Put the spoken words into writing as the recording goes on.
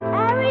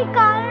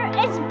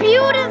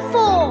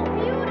beautiful.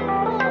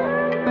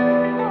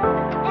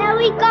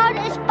 Every God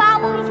is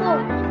powerful.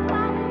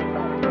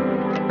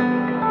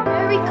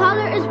 Every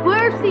color is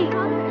worthy.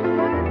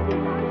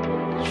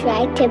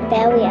 Try to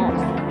bury us.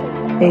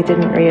 They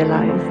didn't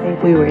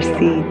realize we were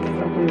seeds.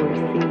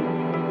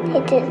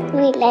 They didn't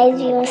realize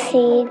we were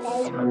seeds.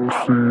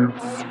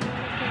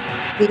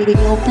 We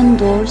open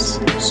doors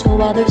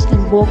so others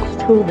can walk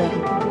through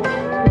them.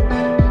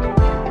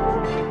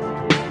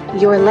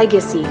 Your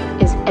legacy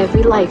is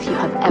every life you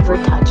have ever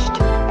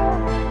touched.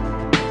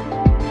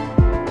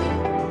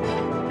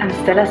 I'm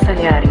Stella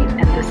Sagliari,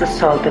 and this is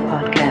Salt the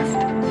Podcast.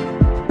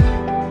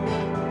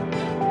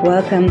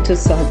 Welcome to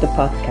Salt the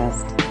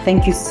Podcast.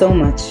 Thank you so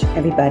much,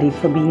 everybody,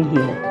 for being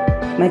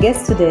here. My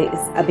guest today is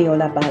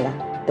Abiola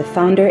Bala, the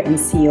founder and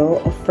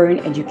CEO of Fern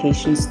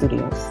Education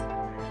Studios.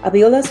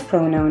 Abiola's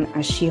pronoun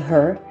are she,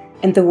 her,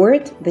 and the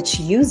word that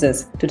she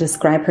uses to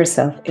describe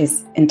herself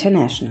is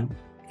international.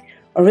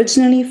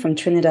 Originally from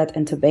Trinidad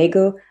and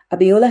Tobago,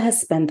 Abiola has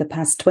spent the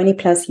past 20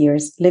 plus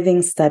years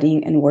living,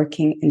 studying, and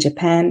working in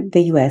Japan,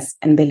 the US,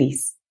 and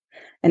Belize.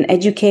 An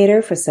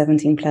educator for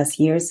 17 plus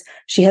years,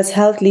 she has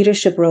held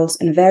leadership roles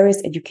in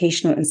various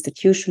educational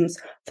institutions,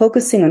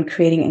 focusing on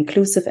creating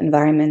inclusive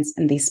environments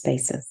in these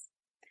spaces.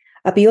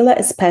 Abiola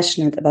is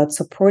passionate about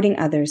supporting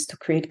others to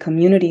create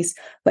communities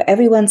where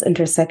everyone's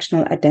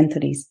intersectional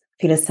identities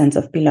feel a sense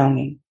of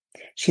belonging.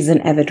 She's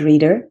an avid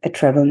reader, a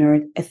travel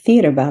nerd, a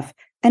theater buff,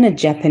 and a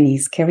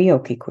Japanese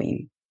karaoke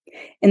queen.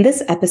 In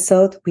this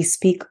episode, we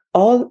speak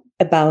all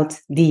about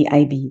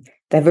DIB,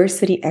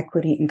 diversity,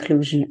 equity,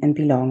 inclusion, and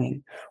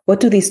belonging. What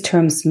do these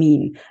terms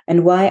mean,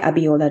 and why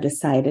Abiola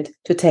decided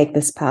to take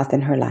this path in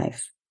her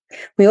life?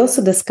 We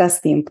also discuss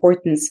the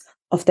importance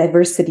of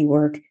diversity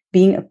work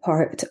being a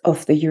part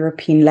of the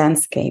European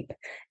landscape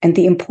and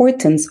the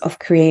importance of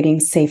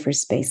creating safer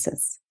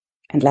spaces.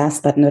 And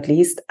last but not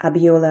least,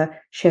 Abiola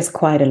shares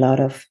quite a lot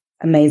of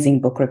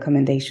amazing book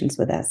recommendations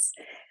with us.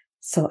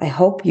 So I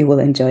hope you will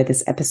enjoy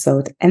this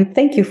episode, and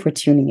thank you for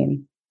tuning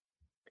in.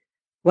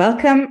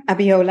 Welcome,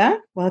 Abiola.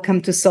 Welcome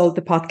to Salt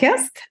the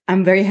Podcast.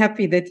 I'm very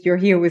happy that you're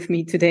here with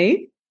me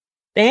today.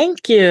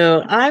 Thank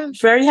you. I'm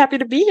very happy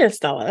to be here,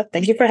 Stella.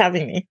 Thank you for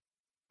having me.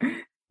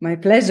 My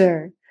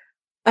pleasure.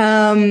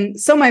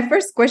 So my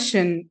first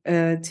question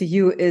to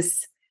you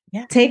is,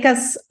 take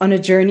us on a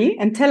journey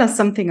and tell us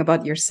something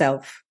about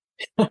yourself.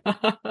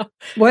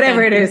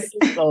 Whatever it is.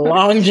 It's a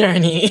long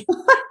journey.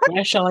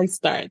 Where shall I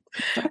start?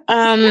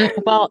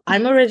 Well,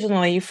 I'm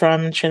originally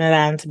from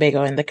Trinidad and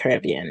Tobago in the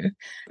Caribbean.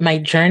 My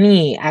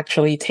journey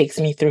actually takes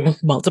me through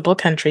multiple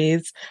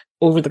countries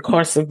over the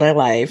course of my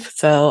life.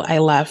 So I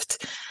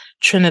left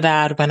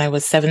Trinidad when I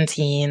was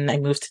 17. I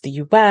moved to the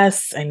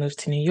US. I moved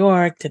to New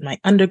York, did my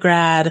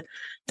undergrad.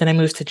 Then I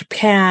moved to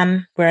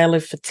Japan, where I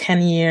lived for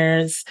 10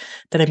 years.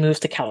 Then I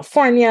moved to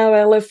California,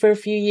 where I lived for a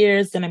few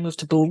years. Then I moved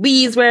to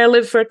Belize, where I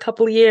lived for a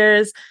couple of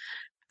years.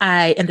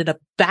 I ended up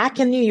back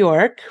in New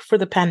York for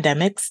the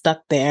pandemic,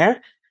 stuck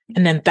there,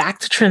 and then back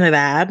to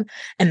Trinidad.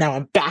 And now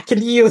I'm back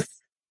in the US.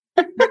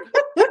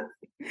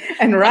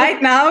 And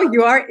right now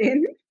you are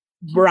in?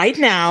 Right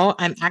now,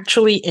 I'm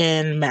actually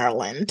in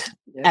Maryland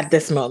at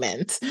this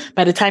moment.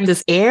 By the time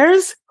this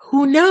airs,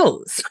 who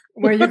knows?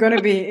 Where you're going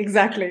to be,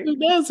 exactly. Who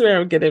knows where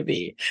I'm going to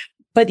be?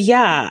 But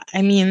yeah,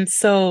 I mean,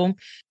 so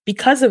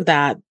because of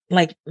that,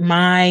 like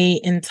my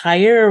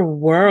entire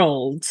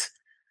world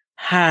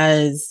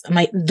has,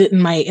 my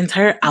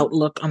entire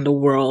outlook on the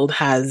world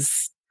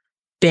has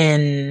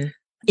been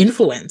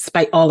influenced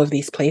by all of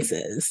these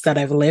places that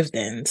I've lived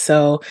in.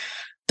 So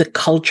the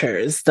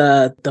cultures,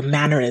 the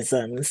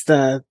mannerisms,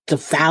 the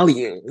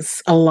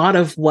values, a lot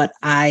of what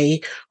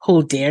I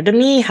hold dear to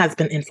me has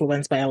been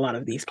influenced by a lot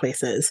of these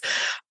places.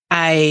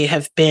 I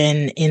have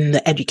been in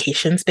the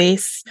education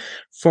space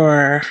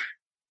for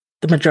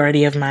the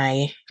majority of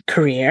my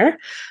career.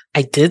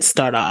 I did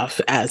start off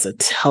as a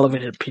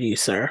television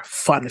producer,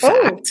 fun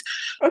fact,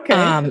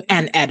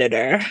 and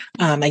editor.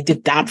 I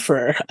did that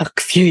for a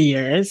few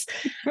years,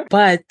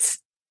 but,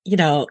 you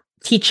know,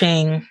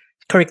 teaching,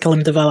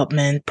 curriculum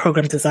development,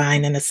 program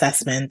design, and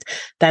assessment,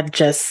 that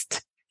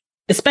just,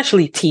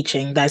 especially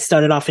teaching, that I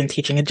started off in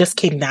teaching, it just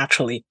came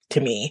naturally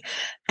to me.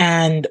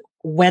 And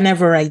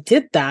whenever I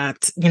did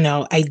that, you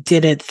know, I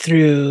did it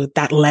through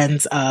that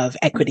lens of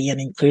equity and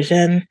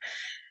inclusion.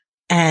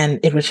 And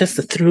it was just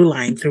a through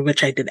line through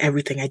which I did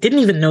everything. I didn't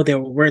even know there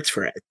were words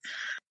for it.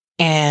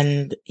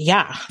 And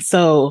yeah,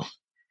 so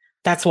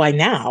that's why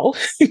now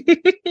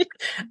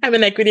I'm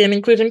an equity and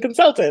inclusion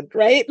consultant,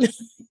 right?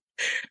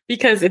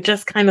 Because it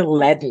just kind of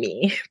led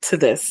me to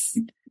this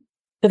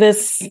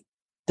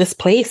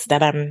place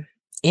that I'm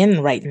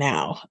in right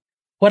now.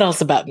 What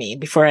else about me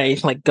before I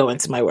go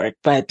into my work?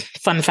 But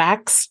fun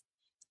facts.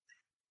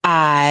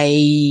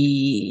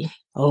 I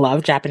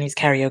love Japanese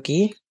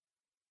karaoke.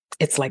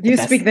 It's like you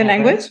speak the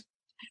language?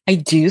 I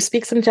do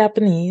speak some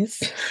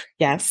Japanese.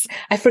 Yes.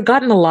 I've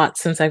forgotten a lot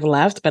since I've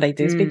left, but I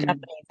do speak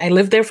Japanese. I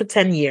lived there for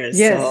 10 years.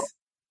 Yes. So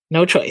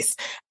no choice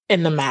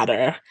in the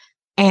matter.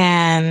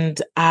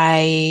 And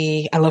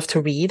I love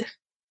to read.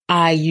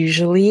 I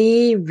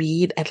usually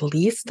read at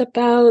least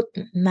about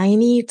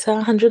 90 to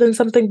 100 and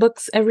something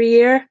books every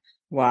year.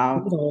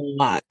 Wow. A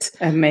lot.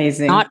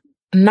 Amazing.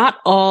 Not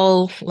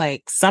all,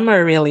 like, some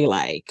are really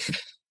like,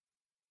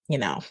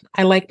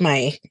 I like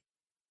my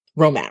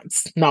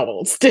romance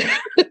novels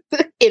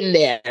in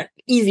there,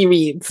 easy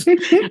reads.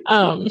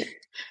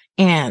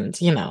 And,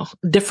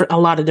 a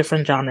lot of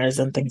different genres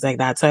and things like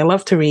that. So I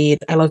love to read.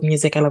 I love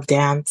music. I love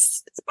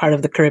dance. It's part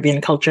of the Caribbean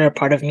culture,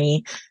 part of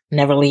me,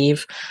 never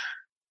leave.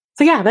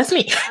 So yeah, that's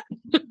me.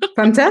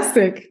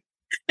 Fantastic.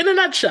 In a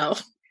nutshell.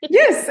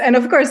 Yes, and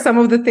of course, some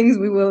of the things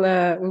we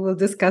will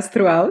discuss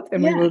throughout,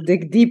 and we will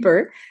dig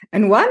deeper.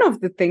 And one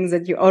of the things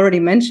that you already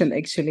mentioned,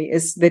 actually,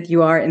 is that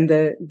you are in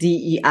the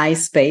DEI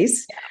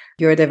space.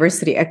 You're a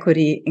diversity,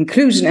 equity,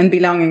 inclusion, and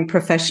belonging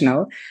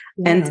professional.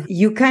 Yeah. And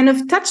you kind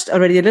of touched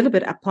already a little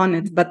bit upon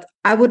it, but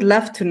I would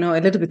love to know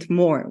a little bit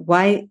more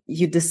why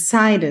you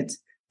decided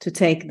to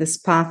take this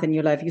path in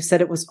your life. You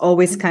said it was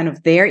always kind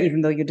of there,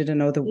 even though you didn't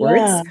know the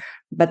words,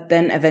 but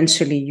then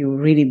eventually you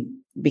really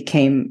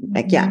became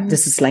like,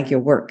 this is like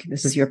your work.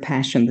 This is your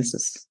passion. This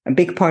is a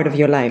big part of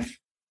your life.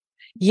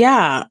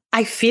 Yeah.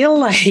 I feel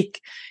like,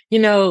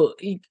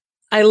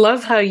 I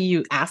love how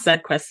you asked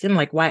that question,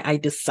 like why I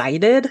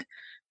decided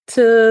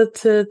to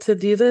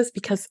do this,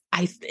 because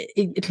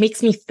it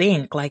makes me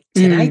think, like,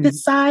 did I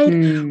decide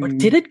or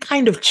did it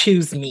kind of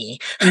choose me?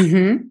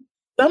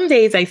 Some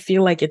days I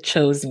feel like it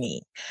chose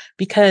me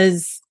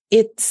because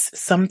it's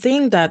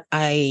something that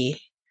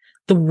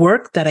the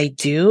work that I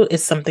do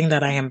is something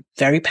that I am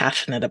very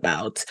passionate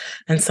about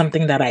and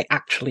something that I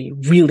actually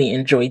really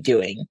enjoy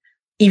doing,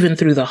 even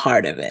through the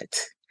hard of it.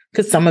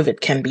 Because some of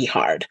it can be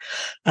hard,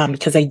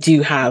 because I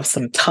do have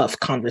some tough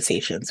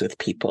conversations with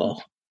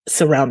people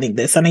surrounding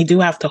this. And I do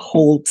have to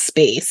hold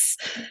space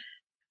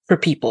for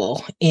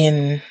people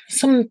in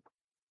some,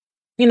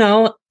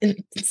 in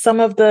some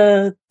of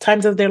the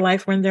times of their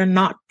life when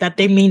that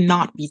they may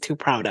not be too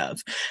proud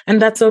of.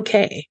 And that's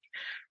okay.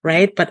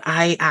 Right. But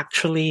I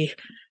actually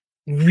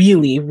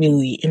really,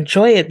 really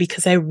enjoy it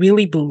because I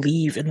really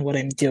believe in what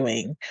I'm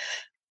doing.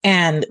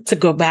 And to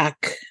go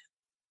back,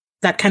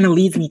 that kind of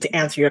leads me to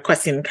answer your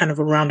question in kind of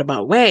a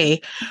roundabout way.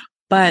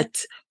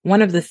 But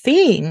one of the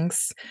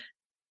things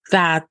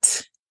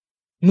that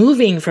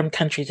moving from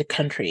country to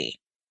country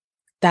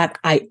that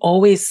I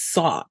always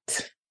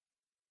sought,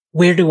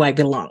 where do I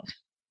belong?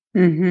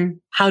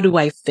 How do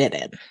I fit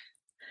in?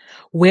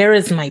 Where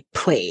is my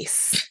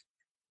place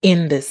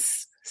in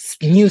this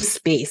new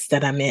space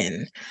that I'm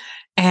in?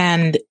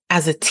 And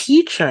as a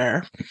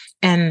teacher,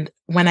 and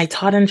when I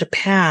taught in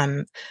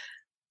Japan,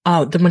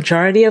 the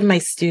majority of my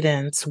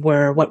students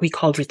were what we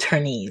called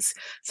returnees.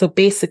 So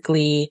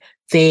basically,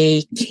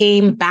 they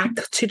came back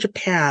to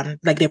Japan,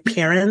 like their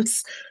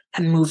parents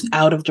had moved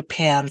out of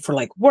Japan for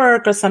like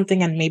work or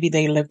something, and maybe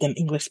they lived in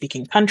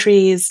English-speaking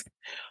countries,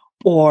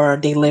 or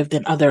they lived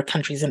in other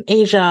countries in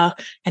Asia,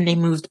 and they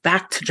moved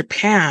back to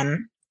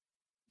Japan,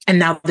 and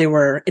now they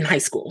were in high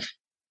school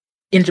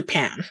in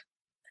Japan,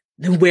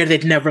 where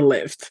they'd never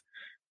lived.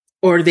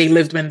 Or they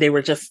lived when they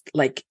were just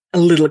like a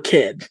little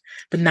kid,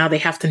 but now they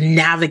have to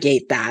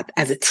navigate that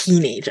as a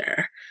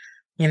teenager,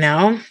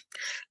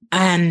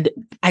 And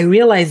I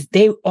realized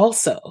they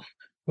also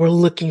were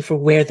looking for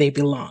where they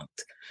belonged.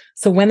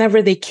 So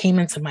whenever they came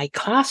into my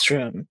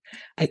classroom,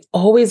 I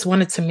always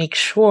wanted to make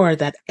sure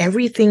that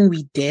everything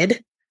we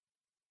did,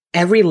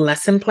 every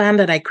lesson plan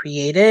that I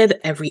created,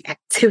 every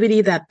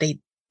activity that they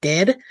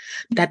did,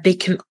 that they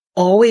can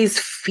always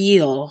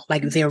feel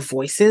like their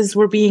voices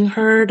were being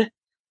heard,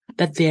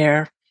 that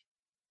their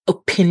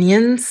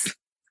opinions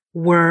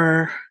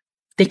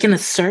they can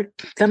assert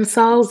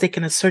themselves, they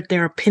can assert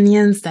their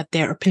opinions, that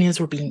their opinions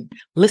were being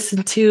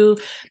listened to,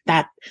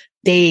 that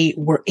they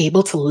were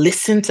able to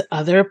listen to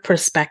other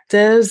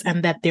perspectives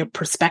and that their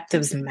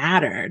perspectives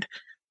mattered,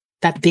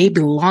 that they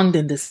belonged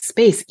in this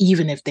space,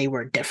 even if they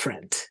were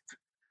different.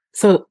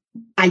 So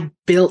I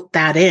built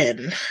that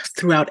in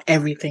throughout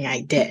everything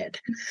I did.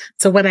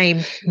 So when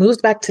I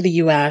moved back to the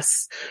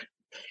US,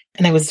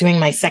 and I was doing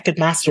my second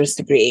master's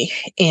degree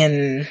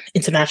in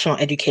international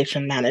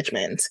education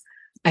management,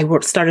 I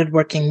started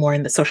working more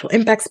in the social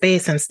impact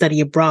space and study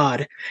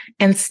abroad.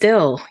 And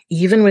still,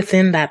 even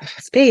within that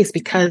space,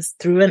 because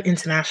through an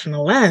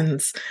international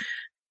lens,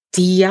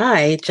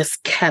 DEI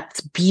just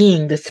kept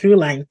being the through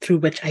line through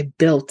which I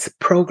built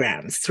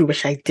programs, through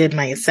which I did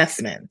my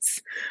assessments.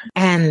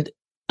 And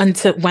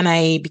until when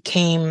I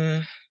became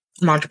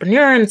an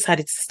entrepreneur and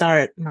decided to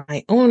start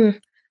my own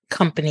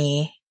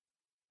company,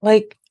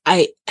 like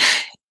I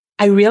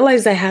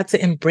realized I had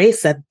to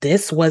embrace that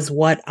this was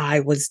what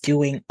I was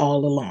doing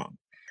all along.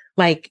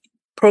 Like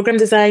program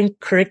design,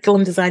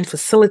 curriculum design,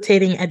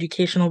 facilitating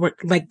educational work,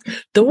 like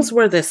those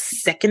were the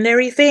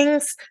secondary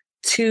things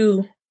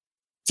to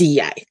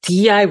DEI.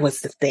 DEI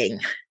was the thing.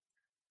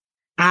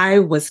 I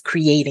was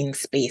creating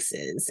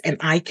spaces and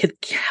I could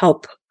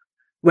help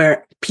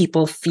where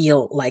people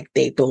feel like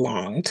they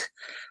belonged,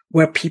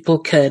 where people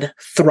could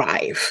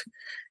thrive.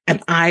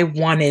 And I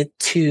wanted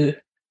to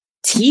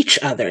teach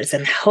others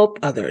and help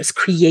others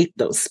create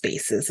those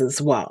spaces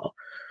as well.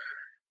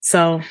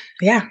 So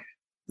yeah,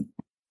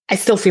 I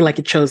still feel like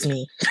it chose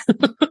me.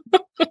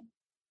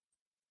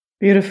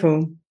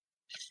 Beautiful.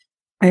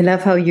 I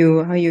love how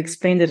you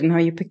explained it and how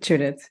you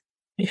pictured it.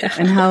 Yeah.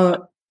 And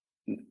how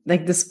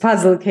like this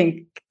puzzle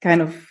can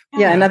kind of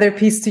another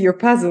piece to your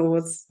puzzle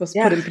was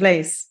put in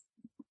place.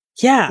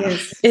 Yeah.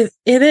 Yes.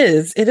 It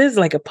is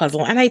like a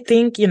puzzle. And I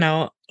think,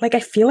 like I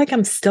feel like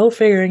I'm still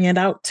figuring it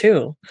out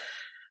too.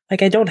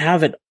 Like I don't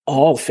have it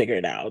all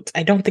figured out.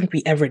 I don't think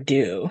we ever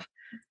do.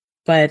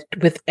 But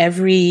with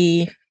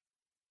every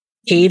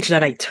page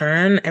that I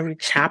turn, every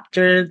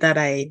chapter that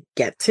I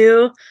get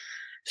to,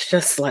 it's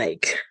just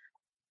like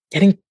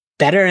getting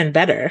better and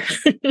better.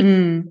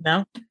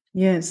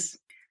 Yes.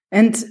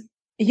 And,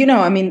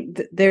 I mean,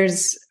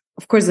 there's,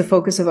 of course, the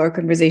focus of our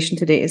conversation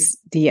today is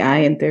DI,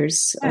 and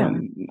there's,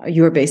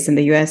 you're based in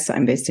the US,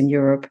 I'm based in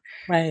Europe.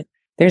 Right.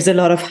 There's a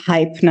lot of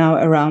hype now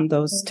around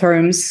those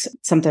terms.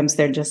 Sometimes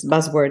they're just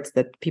buzzwords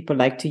that people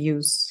like to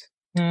use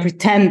to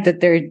pretend that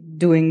they're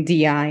doing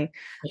DI.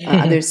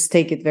 Others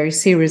take it very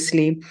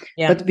seriously.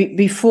 Yeah. But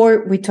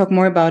before we talk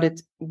more about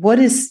it, what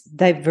is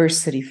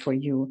diversity for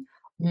you?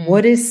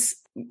 What is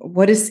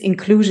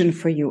inclusion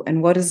for you,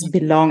 and what is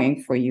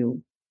belonging for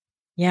you?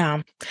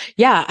 Yeah.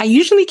 I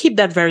usually keep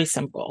that very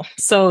simple.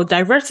 So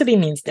diversity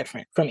means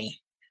different for me,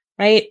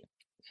 right?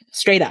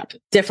 Straight up,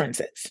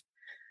 differences.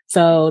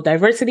 So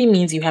diversity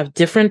means you have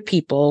different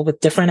people with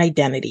different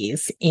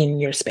identities in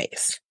your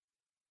space,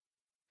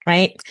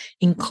 right?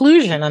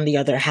 Inclusion, on the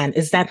other hand,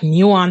 is that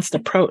nuanced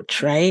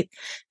approach, right?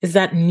 Is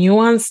that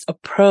nuanced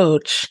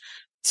approach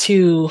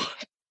to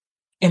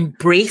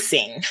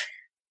embracing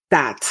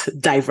that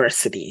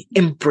diversity,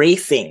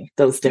 embracing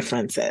those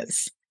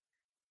differences.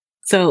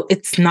 So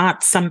it's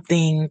not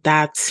something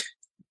that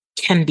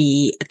can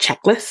be a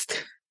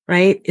checklist,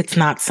 right? It's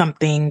not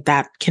something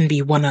that can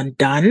be one and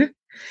done.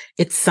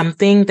 It's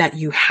something that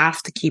you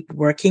have to keep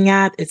working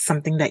at. It's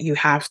something that you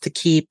have to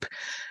keep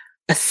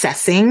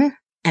assessing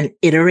and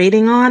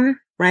iterating on,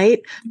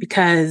 right?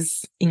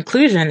 Because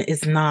inclusion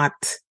is not,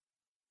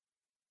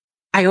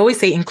 I always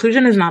say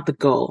inclusion is not the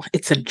goal.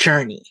 It's a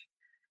journey,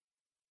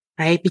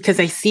 right? Because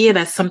I see it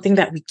as something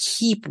that we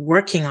keep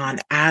working on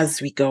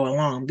as we go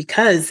along,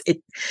 because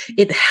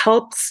it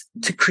helps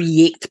to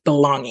create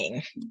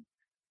belonging.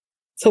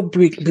 So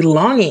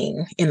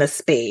belonging in a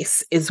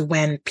space is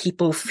when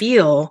people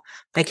feel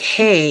like,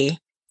 hey,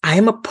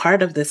 I'm a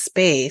part of this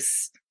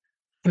space.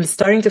 I'm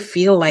starting to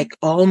feel like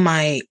all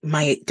my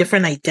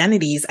different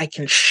identities, I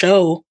can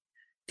show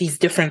these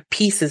different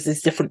pieces,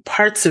 these different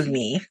parts of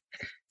me.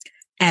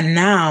 And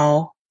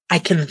now I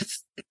can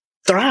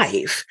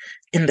thrive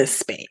in this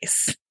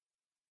space,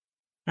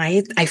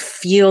 right? I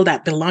feel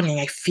that belonging.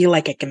 I feel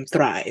like I can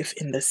thrive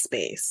in this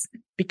space.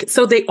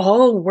 So they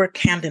all work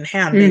hand in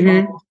hand.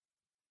 They all,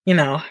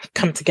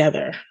 come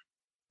together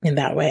in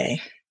that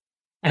way.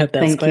 I hope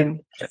that's clear.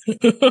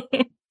 Thank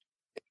you.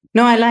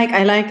 No, I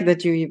like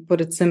that you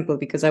put it simple,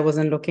 because I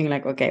wasn't looking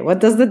like, okay, what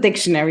does the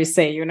dictionary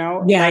say, Yeah,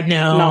 like,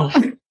 no.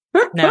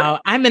 No,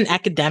 I'm an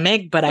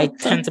academic, but I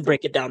tend to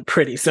break it down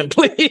pretty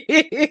simply.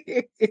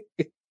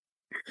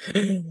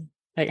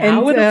 Like,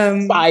 how would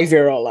a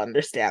 5-year-old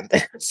understand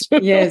this?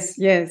 Yes.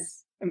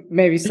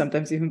 Maybe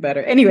sometimes even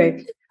better.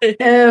 Anyway,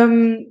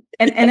 and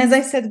as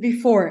I said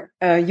before,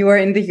 you are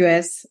in the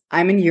US,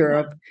 I'm in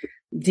Europe.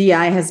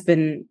 DI has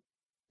been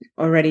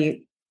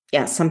already,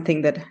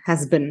 something that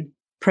has been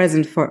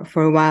present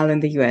for a while in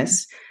the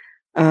US.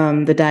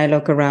 The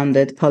dialogue around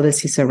it,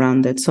 policies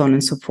around it, so on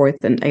and so forth.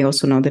 And I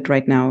also know that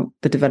right now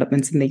the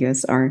developments in the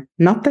US are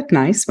not that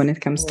nice when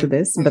it comes to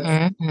this. But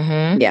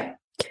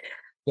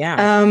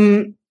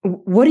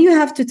what do you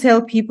have to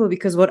tell people?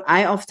 Because what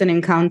I often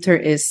encounter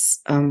is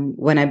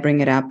when I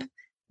bring it up,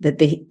 that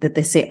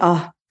they say,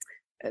 "Oh,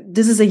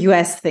 this is a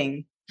US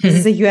thing. This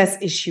is a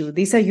US issue.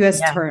 These are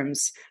US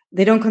terms.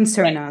 They don't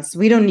concern us.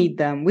 We don't need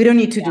them. We don't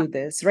need to do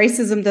this.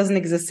 Racism doesn't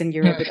exist in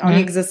Europe. It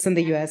only exists in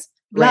the US.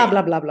 Blah,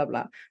 blah, blah, blah,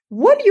 blah."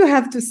 What do you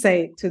have to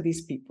say to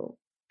these people?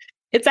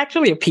 It's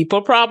actually a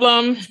people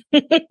problem.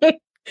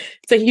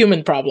 It's a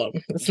human problem.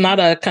 It's not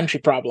a country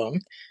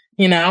problem,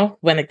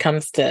 when it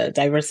comes to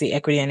diversity,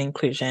 equity, and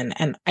inclusion.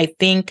 And I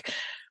think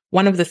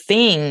one of the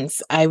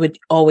things I would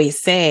always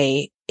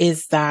say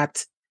is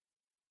that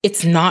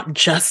it's not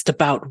just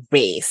about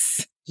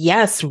race.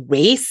 Yes,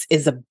 race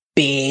is a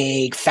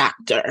big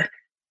factor.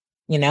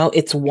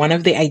 It's one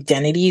of the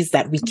identities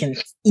that we can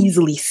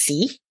easily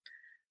see,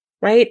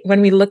 right?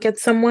 When we look at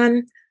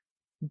someone,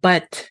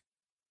 but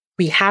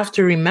we have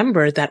to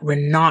remember that we're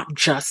not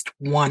just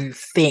one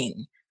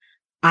thing.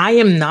 I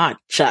am not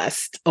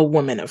just a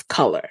woman of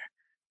color,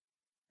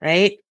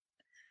 right?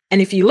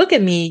 And if you look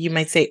at me, you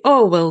might say,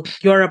 oh, well,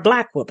 you're a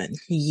Black woman.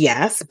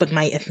 Yes, but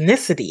my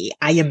ethnicity,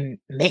 I am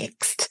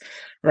mixed,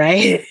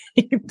 right?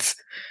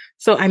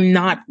 So I'm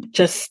not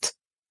just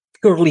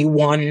purely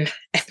one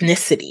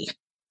ethnicity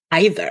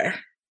either.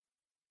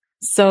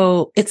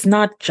 So it's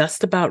not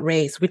just about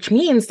race, which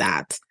means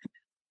that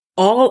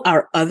all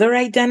our other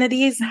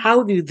identities,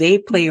 how do they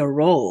play a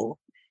role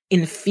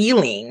in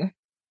feeling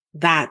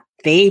that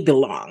they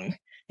belong,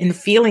 in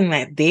feeling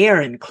that they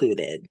are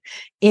included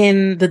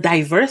in the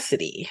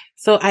diversity.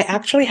 So I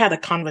actually had a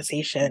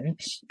conversation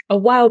a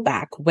while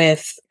back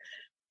with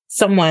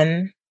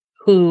someone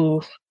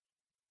who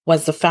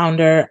was the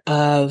founder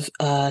of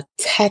a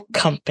tech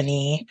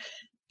company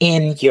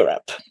in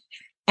Europe.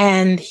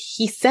 And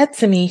he said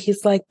to me,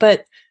 he's like,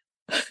 but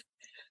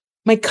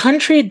my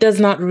country does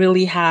not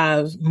really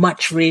have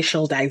much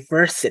racial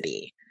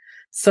diversity.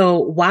 So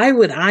why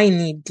would I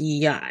need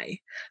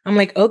DEI? I'm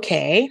like,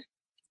 okay,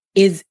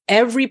 is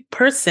every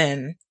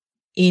person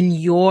in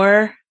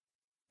your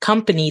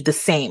company the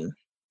same?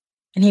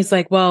 And he's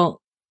like, well,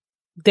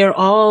 they're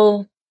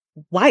all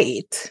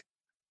white.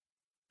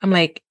 I'm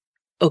like,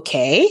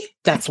 okay,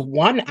 that's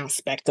one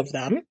aspect of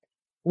them.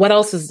 What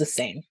else is the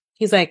same?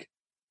 He's like,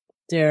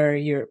 they're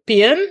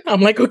European.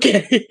 I'm like,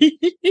 okay,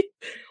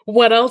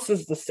 what else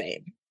is the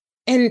same?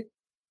 And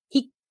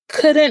he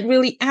couldn't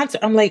really answer.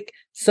 I'm like,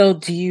 so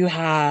do you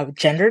have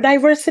gender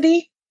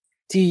diversity?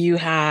 Do you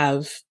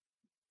have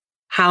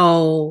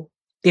how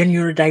their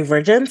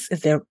neurodivergence?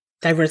 Is there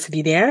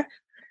diversity there?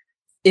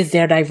 Is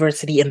there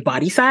diversity in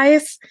body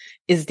size?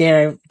 Is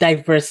there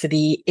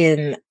diversity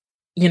in,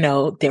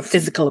 their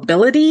physical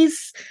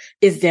abilities?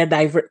 Is there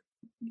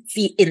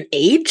diversity in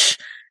age?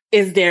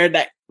 Is there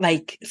that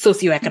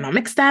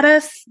socioeconomic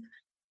status?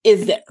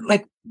 Is there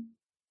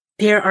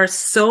there are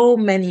so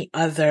many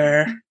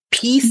other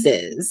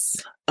pieces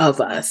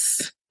of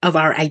us, of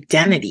our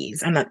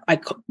identities, and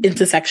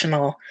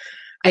intersectional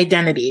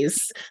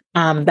identities,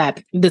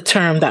 that the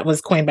term that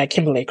was coined by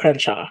Kimberly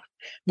Crenshaw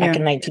back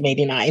in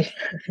 1989,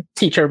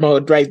 teacher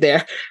mode right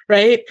there,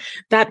 right?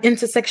 That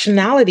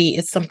intersectionality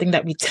is something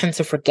that we tend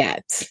to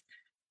forget,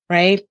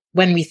 right?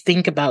 When we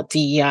think about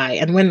DEI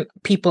and when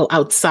people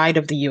outside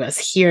of the US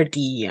hear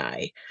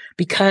DEI,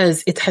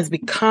 because it has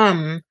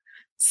become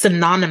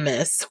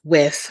synonymous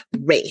with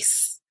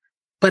race,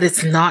 but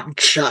it's not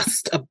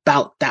just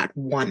about that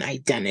one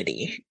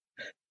identity,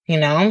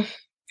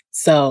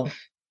 So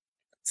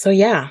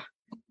yeah,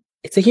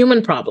 it's a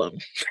human problem.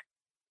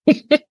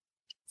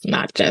 It's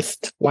not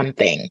just one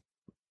thing.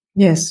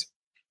 Yes.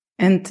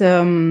 And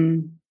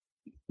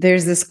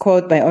there's this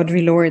quote by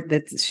Audre Lorde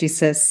that she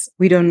says,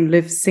 we don't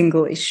live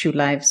single issue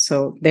lives,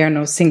 so there are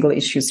no single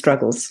issue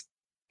struggles.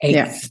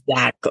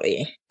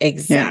 Exactly.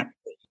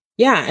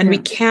 Yeah. And we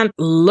can't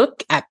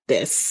look at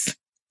this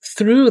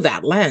through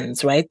that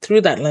lens, right?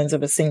 Through that lens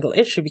of a single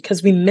issue,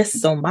 because we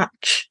miss so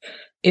much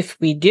if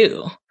we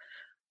do,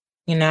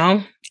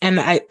 And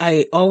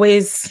I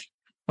always,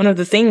 one of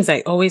the things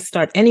I always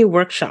start any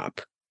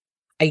workshop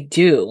I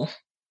do,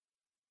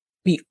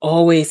 we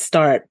always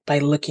start by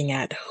looking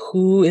at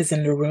who is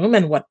in the room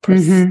and what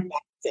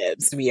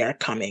perspectives we are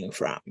coming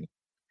from,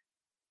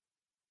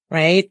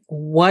 right?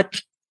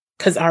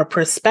 Because our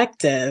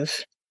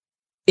perspective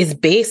is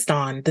based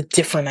on the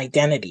different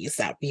identities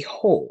that we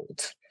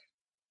hold.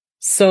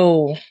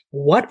 So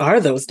what are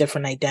those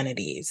different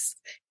identities?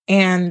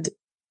 And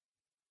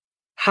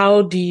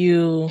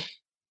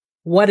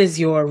what is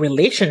your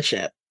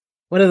relationship?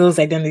 What are those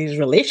identities'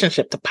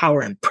 relationship to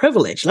power and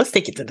privilege? Let's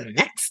take it to the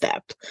next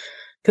step,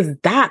 because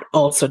that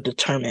also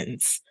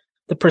determines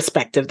the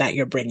perspective that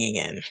you're bringing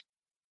in.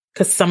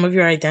 Because some of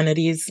your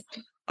identities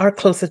are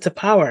closer to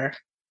power,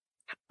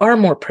 are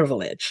more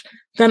privileged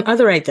than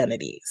other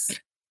identities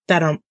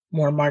that are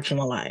more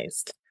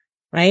marginalized,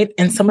 right?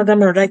 And some of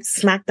them are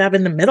smack dab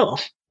in the middle,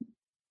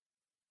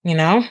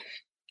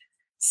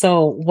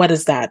 So what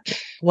does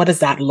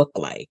that look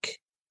like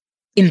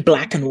in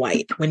black and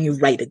white when you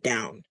write it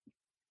down?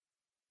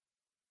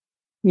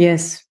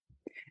 Yes.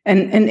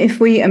 And if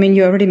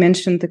you already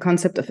mentioned the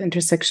concept of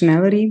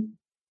intersectionality.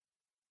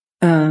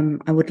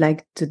 I would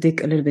like to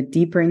dig a little bit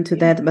deeper into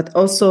that, but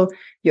also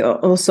you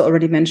also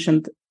already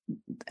mentioned,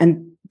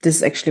 and this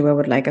is actually where I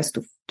would like us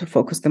to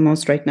focus the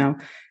most right now,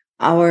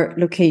 our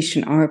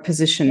location, our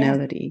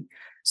positionality.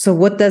 So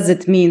what does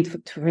it mean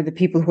for the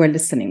people who are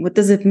listening? What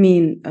does it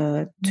mean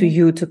to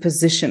you to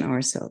position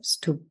ourselves,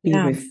 to be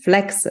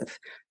reflexive,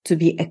 to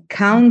be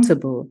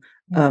accountable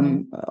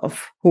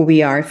of who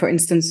we are? For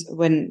instance,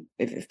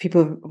 if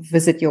people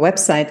visit your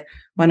website,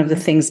 one of the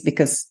things,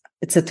 because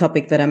it's a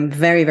topic that I'm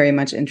very, very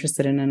much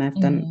interested in, and I've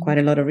done quite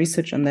a lot of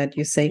research on that,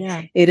 you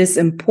say it is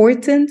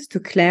important to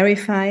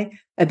clarify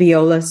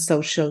Abiola's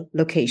social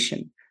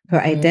location,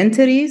 her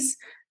identities,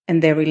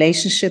 and their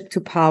relationship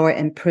to power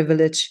and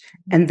privilege,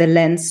 and the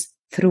lens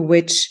through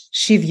which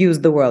she views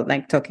the world,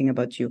 like talking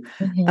about you.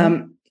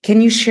 Can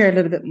you share a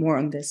little bit more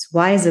on this?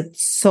 Why is it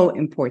so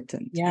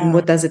important? And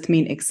what does it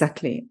mean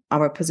exactly,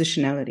 our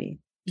positionality,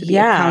 to be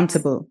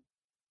accountable?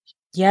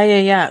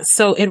 Yeah.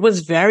 So it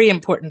was very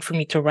important for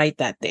me to write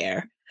that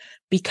there,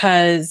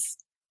 because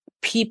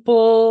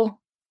people,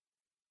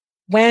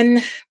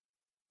 when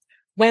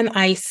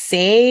I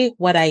say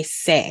what I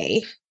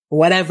say,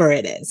 whatever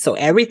it is, so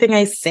everything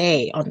I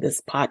say on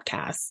this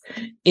podcast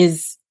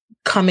is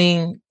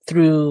coming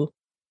through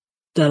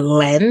the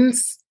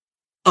lens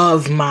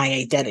of my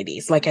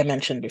identities, like I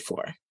mentioned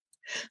before.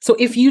 So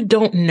if you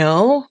don't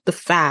know the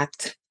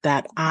fact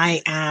that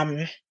I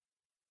am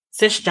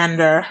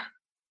cisgender,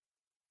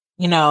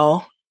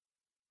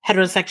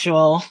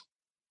 heterosexual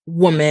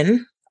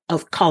woman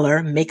of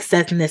color, mixed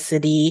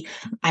ethnicity.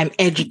 I'm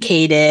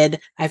educated.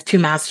 I have 2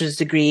 master's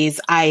degrees.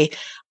 I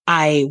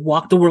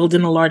walk the world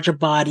in a larger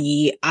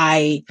body.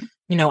 I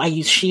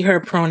use she, her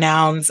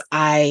pronouns.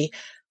 I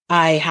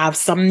have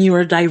some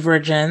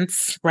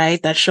neurodivergence,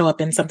 right? That show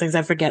up in sometimes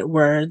I forget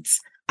words.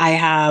 I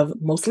have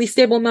mostly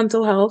stable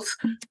mental health.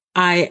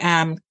 I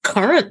am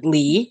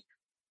currently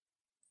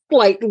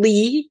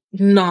slightly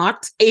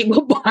not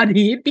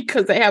able-bodied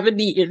because I have a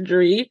knee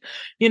injury,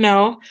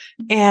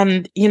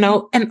 and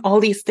all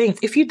these things.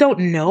 If you don't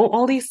know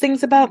all these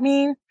things about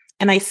me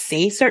and I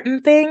say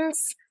certain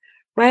things,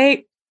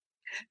 right?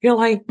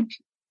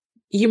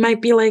 You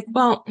might be like,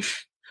 well,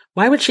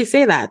 why would she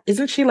say that?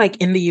 Isn't she like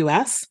in the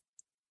US?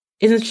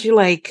 Isn't she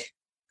like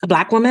a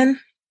Black woman?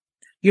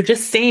 You're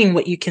just saying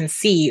what you can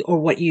see or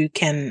what you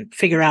can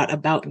figure out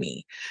about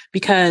me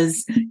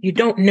because you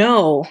don't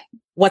know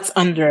what's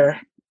under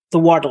the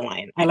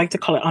waterline. I like to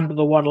call it under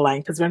the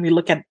waterline because when we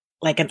look at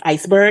like an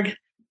iceberg,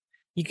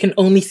 you can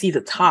only see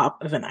the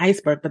top of an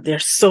iceberg, but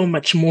there's so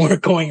much more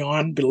going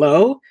on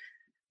below,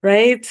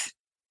 right?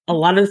 A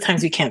lot of the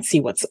times we can't see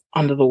what's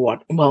under the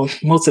water. Well,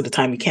 most of the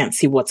time we can't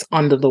see what's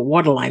under the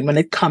waterline when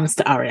it comes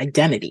to our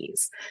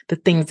identities, the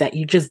things that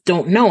you just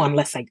don't know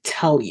unless I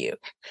tell you.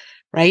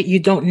 Right? You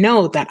don't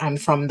know that I'm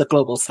from the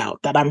global South,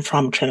 that I'm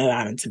from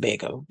Trinidad and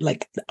Tobago,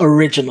 like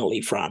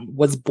originally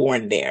was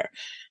born there.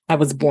 I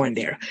was born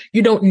there.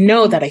 You don't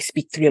know that I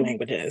speak 3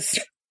 languages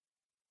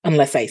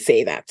unless I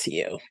say that to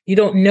you. You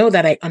don't know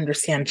that I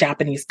understand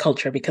Japanese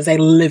culture because I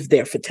lived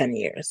there for 10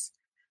 years.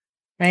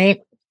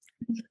 Right?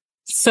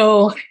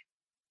 So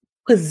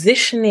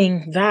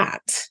positioning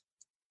that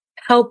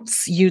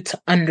helps you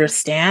to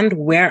understand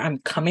where I'm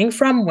coming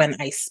from when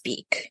I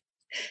speak.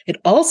 It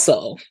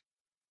also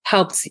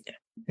helps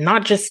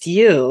not just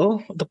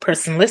you, the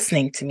person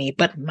listening to me,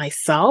 but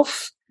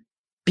myself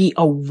be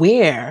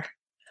aware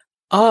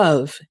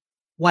of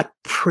what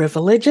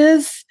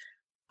privileges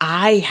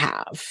I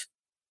have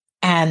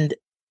and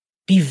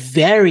be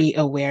very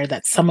aware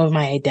that some of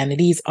my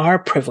identities are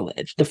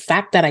privileged. The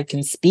fact that I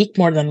can speak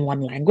more than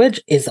 1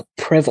 language is a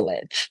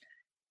privilege.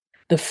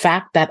 The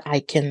fact that I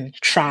can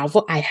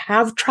travel, I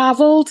have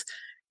traveled,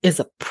 is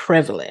a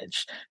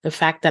privilege. The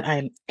fact that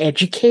I'm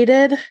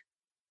educated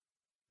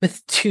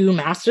with 2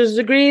 master's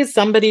degrees,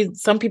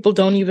 some people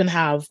don't even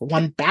have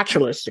 1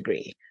 bachelor's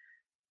degree.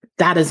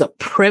 That is a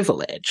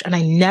privilege. And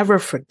I never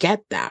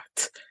forget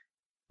that,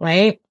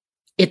 right?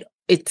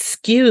 It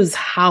skews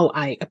how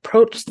I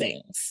approach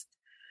things.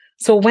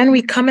 So when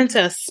we come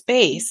into a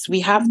space, we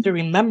have to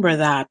remember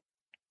that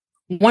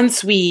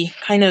once we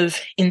kind of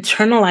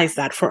internalize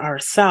that for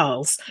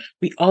ourselves,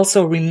 we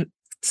also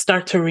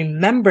start to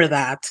remember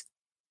that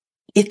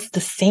it's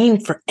the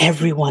same for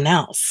everyone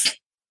else.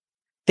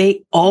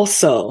 They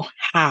also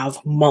have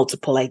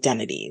multiple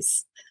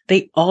identities.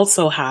 They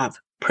also have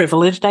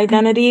privileged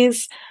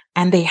identities,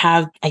 and they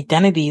have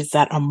identities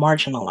that are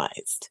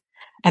marginalized.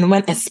 And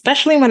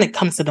especially when it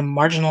comes to the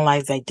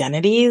marginalized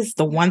identities,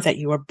 the ones that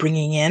you are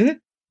bringing in,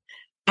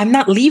 I'm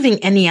not leaving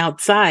any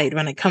outside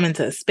when I come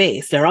into a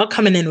space. They're all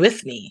coming in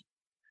with me.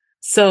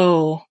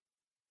 So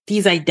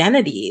these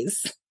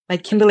identities,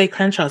 like Kimberly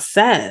Crenshaw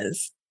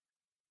says,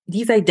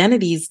 these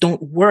identities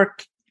don't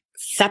work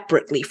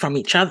separately from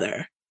each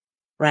other.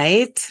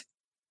 Right?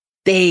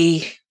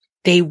 They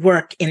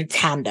work in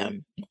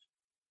tandem.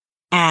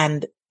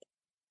 And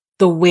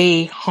the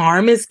way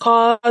harm is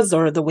caused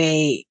or the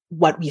way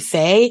what we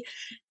say,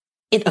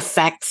 it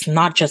affects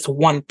not just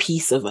one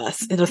piece of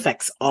us, it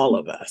affects all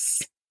of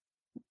us.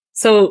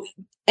 So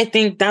I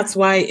think that's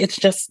why it's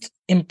just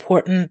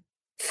important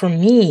for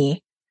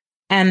me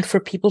and for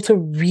people to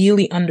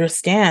really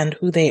understand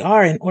who they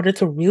are in order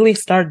to really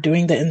start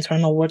doing the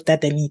internal work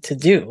that they need to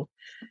do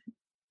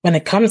when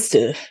it comes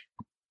to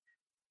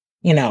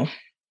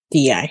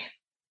DEI.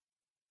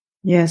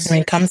 Yes. When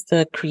it comes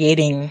to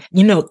creating,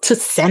 to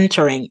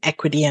centering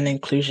equity and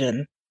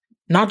inclusion,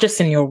 not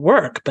just in your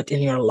work, but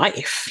in your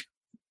life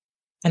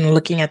and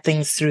looking at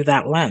things through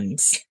that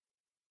lens.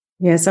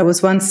 Yes, I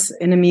was once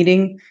in a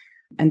meeting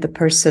and the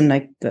person,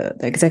 like the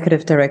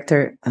executive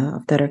director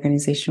of that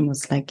organization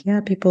was like,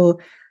 yeah, people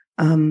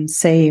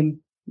say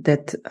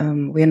that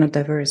we're not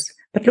diverse,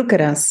 but look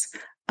at us.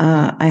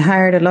 I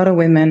hired a lot of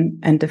women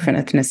and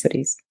different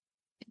ethnicities.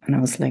 And I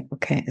was like,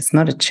 okay, it's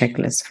not a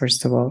checklist,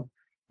 first of all.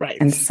 Right.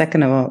 And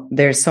second of all,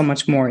 there's so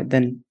much more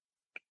than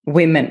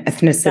women,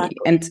 ethnicity.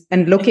 Exactly.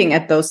 And looking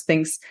at those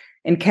things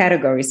in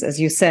categories, as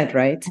you said,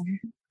 right?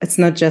 Mm-hmm. It's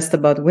not just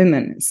about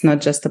women. It's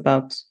not just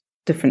about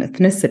different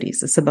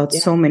ethnicities. It's about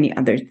so many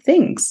other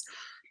things.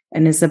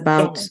 And it's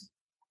about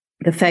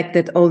the fact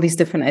that all these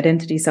different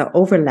identities are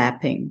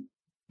overlapping.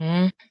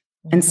 Mm-hmm.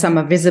 And some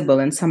are visible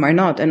and some are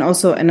not. And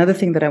also another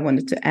thing that I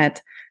wanted to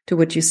add to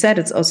what you said,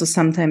 it's also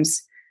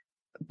sometimes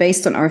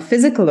based on our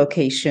physical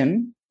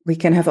location, we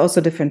can have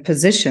also different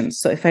positions.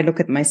 So if I look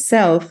at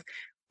myself,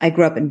 I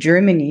grew up in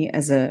Germany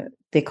as a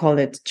they call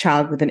it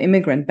child with an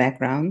immigrant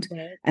background.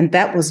 Right. And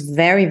that was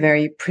very,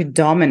 very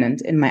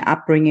predominant in my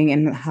upbringing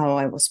and how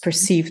I was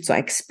perceived. So I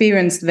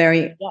experienced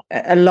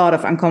a lot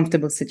of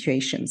uncomfortable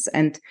situations,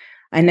 and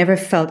I never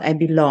felt I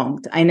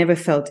belonged. I never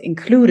felt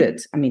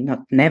included. I mean, not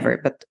never,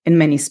 but in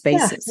many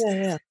spaces.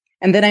 Yeah.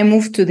 And then I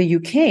moved to the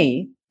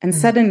UK, and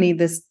suddenly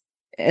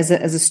as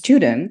a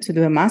student to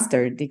do a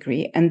master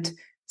degree, and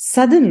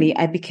suddenly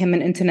I became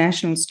an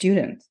international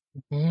student.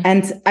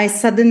 And I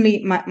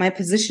suddenly, my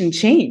position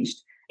changed.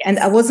 Yes. And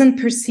I wasn't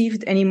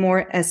perceived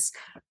anymore as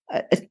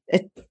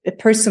a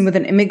person with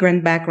an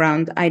immigrant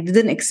background. I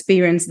didn't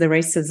experience the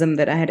racism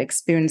that I had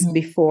experienced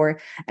before.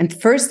 And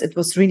first, it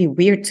was really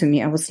weird to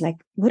me. I was like,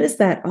 what is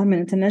that? Oh, I'm an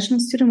international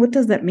student. What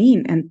does that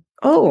mean? And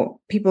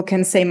people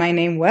can say my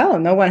name well.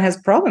 No one has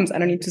problems. I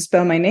don't need to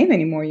spell my name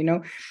anymore,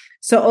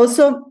 So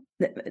also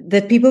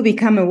that people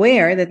become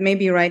aware that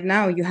maybe right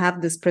now you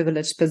have this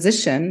privileged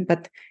position,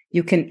 but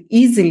you can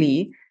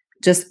easily,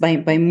 just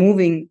by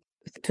moving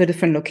to a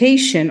different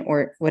location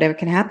or whatever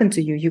can happen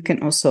to you, you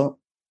can also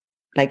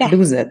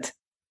lose it.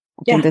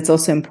 I think that's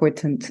also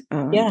important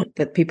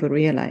that people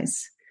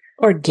realize.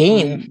 Or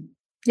gain.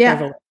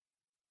 Yeah.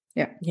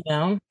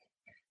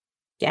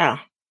 Yeah.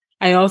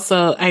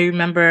 I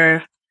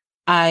remember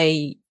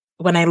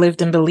when I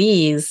lived in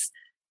Belize,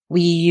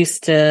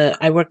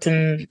 I worked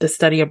in the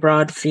study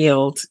abroad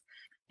field,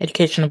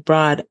 education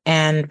abroad,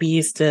 and we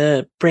used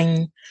to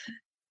bring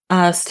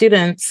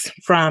students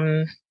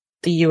from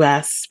the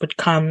US would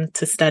come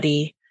to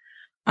study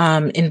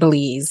in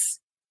Belize.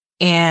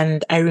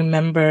 And I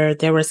remember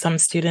there were some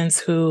students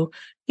who,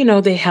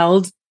 they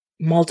held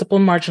multiple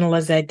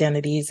marginalized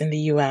identities in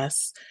the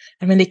US.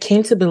 And when they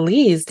came to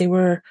Belize, they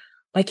were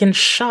in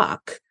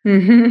shock.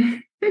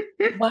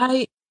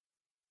 Why?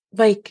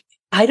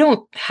 I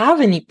don't have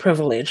any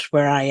privilege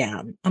where I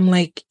am. I'm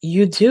like,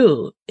 you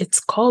do. It's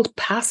called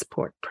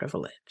passport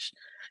privilege.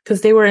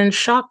 Because they were in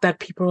shock that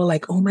people were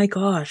like, oh my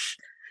gosh,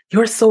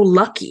 you're so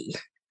lucky,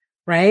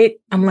 right?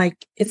 I'm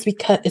like, it's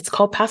because it's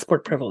called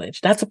passport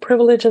privilege. That's a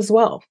privilege as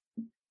well,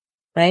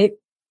 right?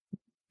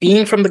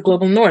 Being from the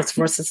global north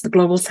versus the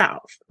global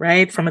south,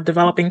 right? From a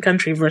developing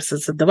country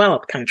versus a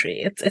developed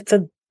country.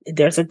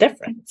 There's a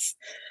difference,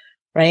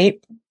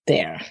 right?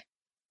 There.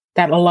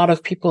 That a lot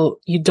of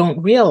people, you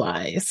don't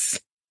realize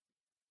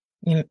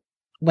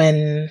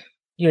when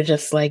you're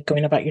just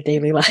going about your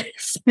daily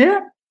life. Yeah.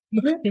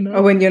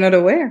 Or when you're not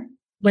aware.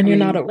 You're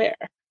not aware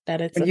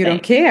that it's when you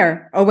don't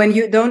care, or when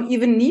you don't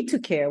even need to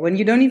care, when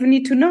you don't even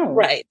need to know.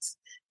 Right.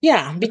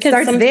 Yeah. Because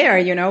it starts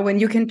there, when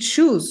you can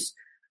choose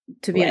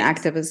to be an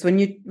activist,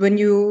 when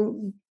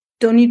you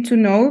don't need to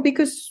know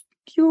because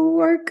you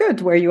are good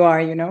where you are,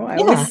 I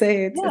always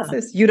say it's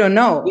this. You don't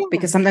know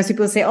because sometimes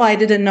people say, oh, I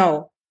didn't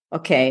know.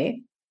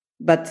 Okay.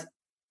 But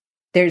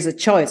there's a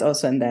choice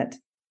also in that.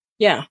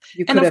 Yeah.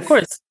 You could of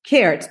course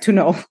cared to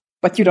know,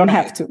 but you don't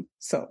have to.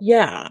 So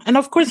yeah. And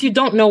of course you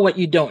don't know what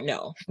you don't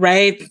know,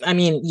 right? I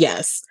mean,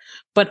 yes.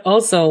 But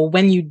also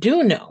when you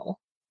do know,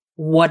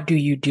 what do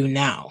you do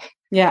now?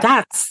 Yeah.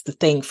 That's the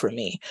thing for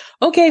me.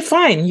 Okay,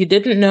 fine. You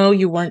didn't know,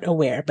 you weren't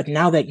aware, but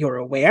now that you're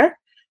aware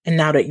and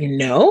now that you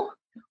know,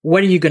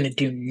 what are you going to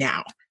do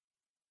now?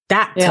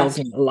 That tells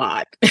me a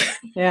lot.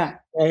 Yeah.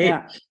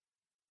 Right?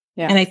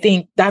 Yeah. And I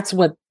think that's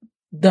what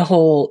the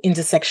whole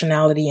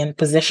intersectionality and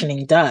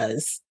positioning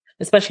does,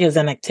 especially as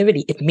an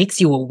activity. It makes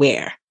you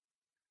aware.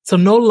 So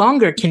no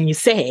longer can you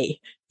say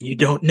you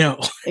don't know.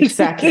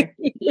 Exactly.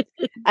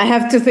 I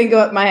have to think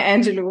about Maya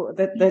Angelou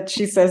that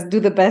she says, do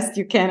the best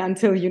you can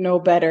until you know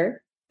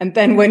better. And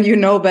then when you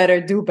know better,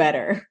 do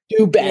better.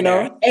 Do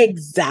better.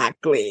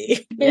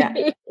 Exactly. Yeah.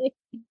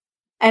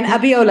 And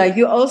Abiola,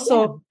 you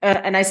also,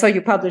 and I saw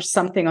you published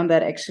something on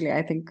that actually,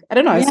 I think. I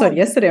don't know, I saw it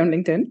yesterday on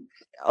LinkedIn.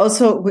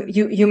 Also,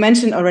 you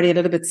mentioned already a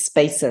little bit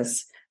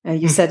spaces.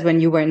 You said when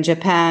you were in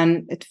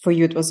Japan, for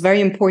you, it was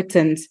very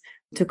important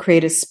to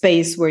create a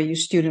space where your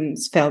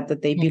students felt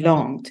that they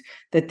belonged,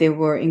 that they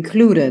were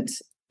included.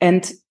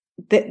 And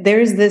there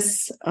is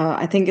this,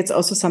 I think it's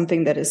also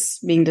something that is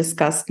being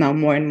discussed now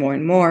more and more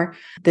and more,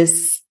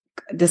 this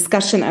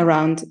discussion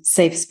around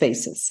safe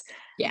spaces.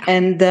 Yeah.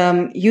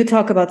 And you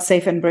talk about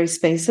safe and brave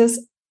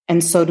spaces,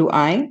 and so do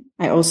I.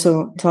 I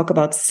also talk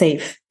about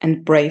safe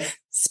and brave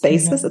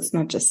spaces. It's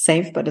not just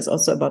safe, but it's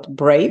also about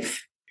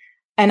brave.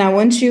 And I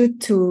want you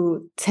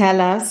to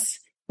tell us,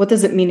 what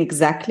does it mean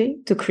exactly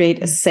to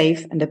create a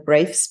safe and a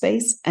brave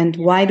space? And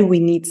why do we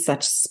need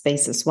such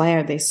spaces? Why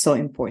are they so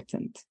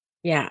important?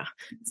 Yeah.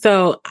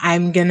 So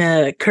I'm going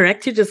to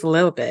correct you just a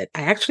little bit.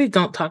 I actually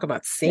don't talk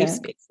about safe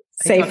spaces.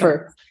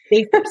 Safer.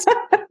 Safer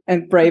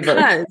and braver.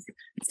 Because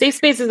safe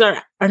spaces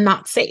are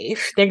not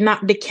safe.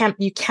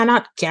 You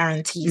cannot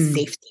guarantee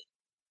safety.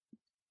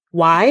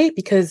 Why?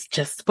 Because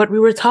just what we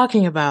were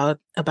talking about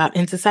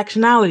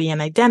intersectionality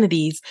and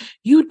identities,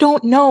 you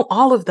don't know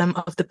all of them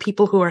of the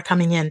people who are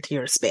coming into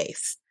your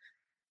space.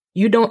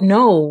 You don't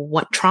know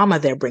what trauma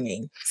they're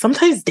bringing.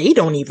 Sometimes they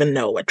don't even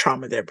know what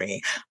trauma they're bringing.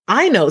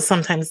 I know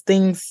sometimes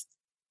things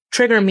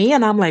trigger me.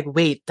 And I'm like,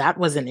 wait, that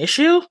was an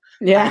issue?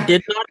 Yeah. I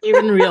did not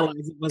even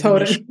realize it was an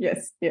Totally. issue.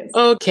 Yes. Yes.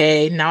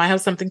 Okay, now I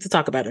have something to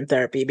talk about in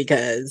therapy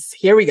because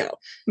here we go.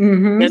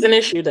 Mm-hmm. There's an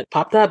issue that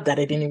popped up that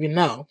I didn't even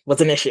know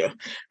was an issue,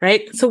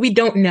 right? So we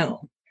don't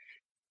know,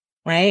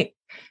 right?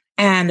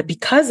 And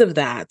because of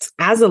that,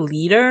 as a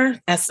leader,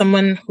 as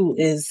someone who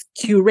is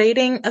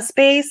curating a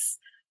space,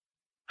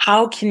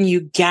 how can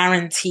you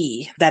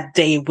guarantee that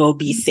they will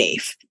be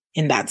safe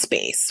in that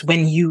space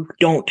when you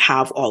don't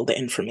have all the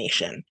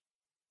information?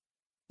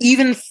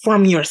 Even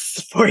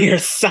for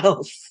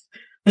yourself,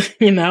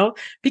 you know?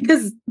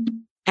 Because,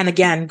 and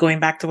again, going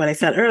back to what I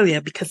said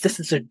earlier, because this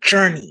is a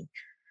journey,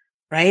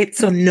 right?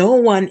 So no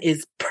one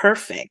is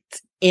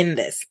perfect in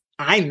this.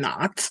 I'm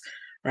not,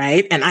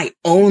 right? And I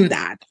own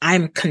that.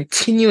 I'm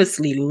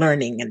continuously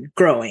learning and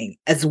growing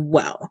as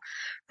well,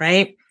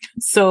 right?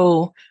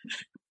 So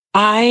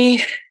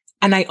I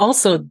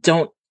also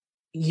don't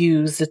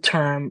use the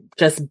term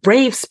just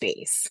brave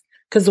space,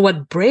 because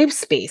what brave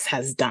space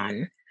has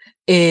done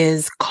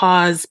is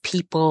cause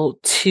people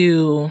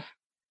to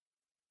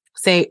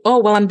say, oh,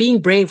 well, I'm being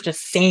brave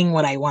just saying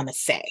what I want to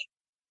say.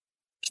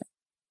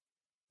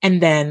 And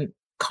then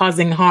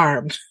causing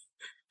harm.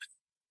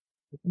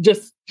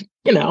 Just,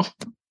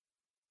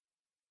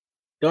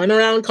 going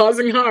around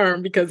causing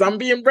harm because I'm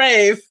being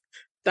brave.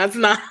 That's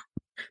not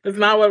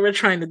what we're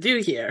trying to do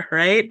here,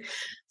 right?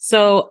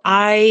 So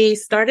I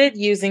started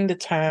using the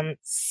term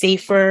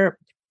safer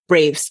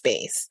brave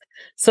space.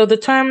 So the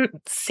term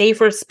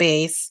safer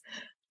space,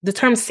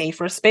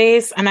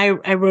 and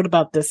I wrote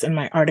about this in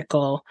my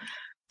article,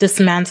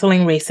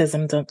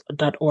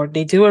 dismantlingracism.org.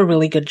 They do a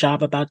really good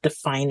job about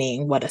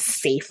defining what a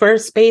safer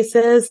space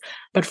is.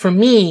 But for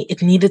me,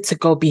 it needed to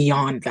go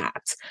beyond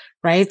that,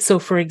 right? So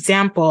for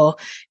example,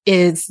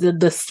 is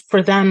this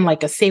for them,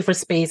 like a safer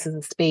space is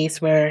a space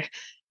where,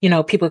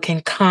 people can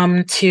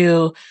come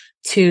to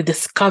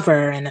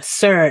discover and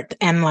assert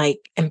and like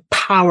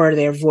empower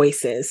their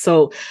voices.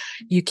 So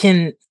you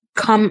can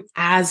come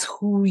as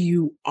who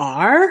you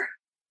are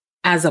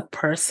as a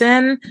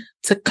person,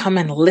 to come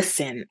and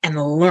listen and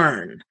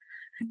learn,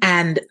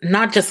 and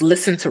not just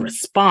listen to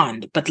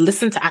respond, but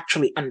listen to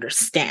actually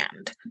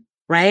understand,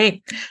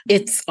 right?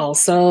 It's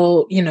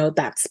also,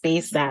 that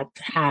space that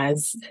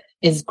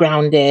is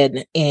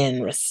grounded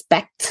in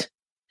respect,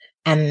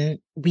 and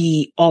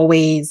we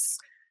always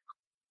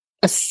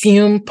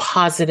assume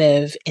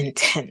positive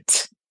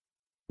intent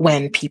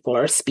when people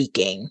are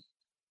speaking.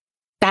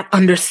 That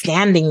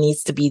understanding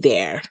needs to be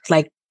there,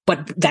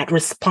 but that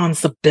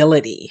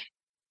responsibility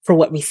for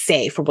what we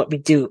say, for what we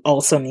do,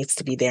 also needs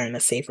to be there in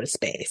a safer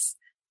space.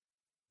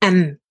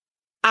 And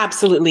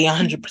absolutely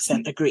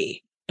 100%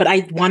 agree. But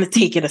I want to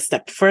take it a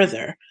step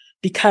further,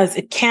 because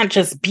it can't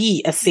just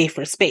be a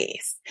safer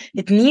space.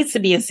 It needs to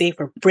be a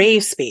safer,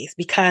 brave space,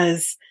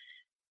 because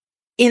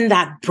in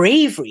that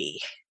bravery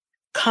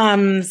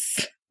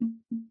comes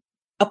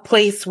a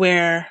place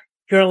where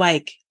you're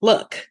like,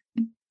 look,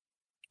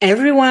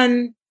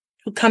 everyone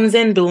who comes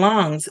in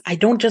belongs. I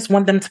don't just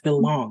want them to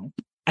belong.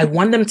 I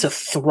want them to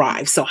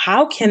thrive. So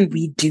how can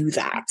we do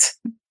that?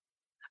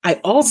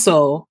 I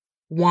also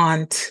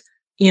want,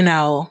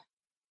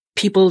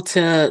 people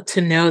to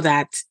know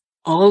that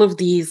all of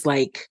these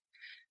like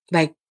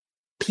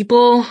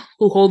people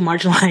who hold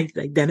marginalized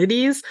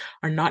identities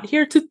are not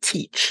here to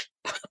teach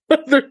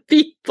other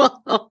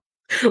people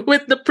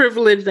with the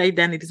privileged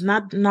identities.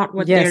 Not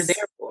what they're there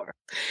for.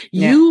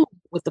 Yeah. You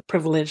with the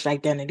privileged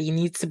identity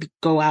needs to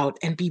go out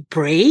and be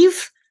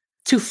brave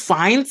to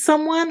find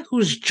someone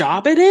whose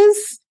job it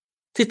is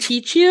to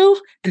teach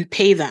you and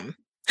pay them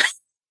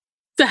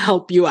to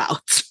help you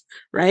out,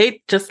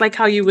 right? Just like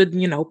how you would,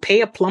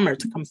 pay a plumber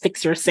to come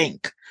fix your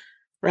sink,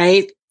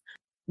 right?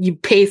 You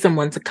pay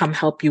someone to come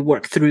help you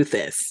work through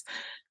this.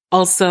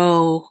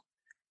 Also,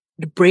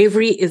 the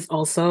bravery is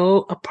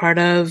also a part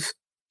of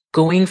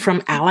going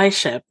from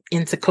allyship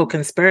into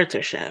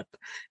co-conspiratorship.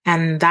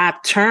 And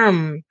that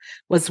term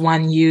was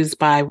one used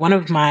by one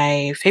of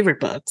my favorite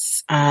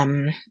books,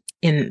 and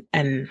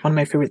one of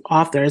my favorite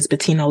authors,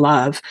 Bettina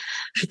Love.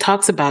 She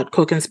talks about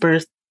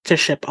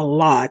co-conspiratorship a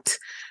lot,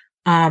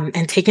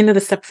 and taking it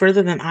a step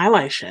further than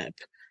allyship.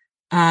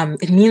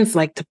 It means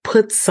like to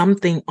put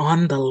something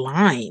on the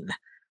line.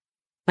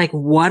 Like,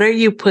 what are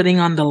you putting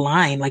on the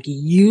line? Like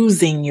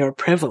using your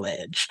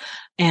privilege.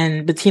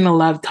 And Bettina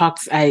Love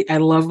talks, I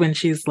love when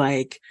she's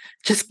like,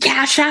 just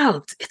cash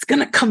out. It's going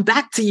to come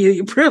back to you,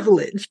 your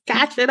privilege.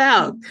 Cash it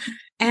out.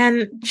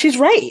 And she's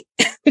right,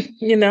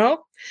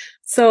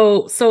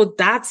 So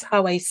that's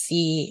how I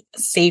see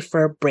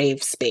safer,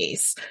 brave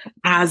space,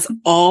 as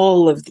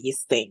all of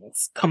these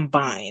things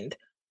combined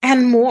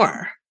and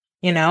more,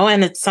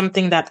 and it's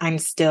something that I'm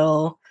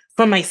still,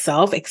 for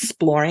myself,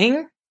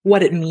 exploring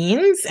what it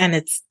means, and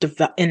it's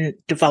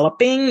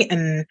developing,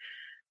 and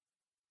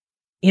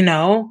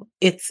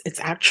it's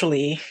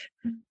actually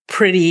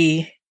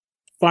pretty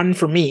fun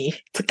for me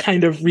to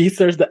kind of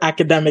research. The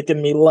academic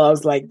in me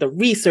loves like the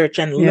research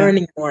and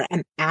learning more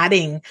and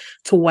adding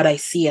to what I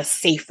see as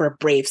safer,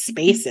 brave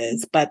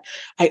spaces. But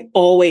I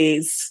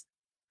always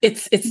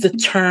it's the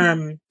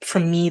term for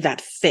me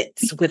that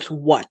fits with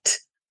what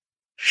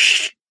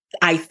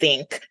I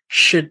think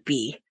should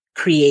be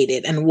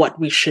created and what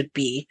we should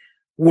be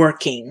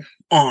working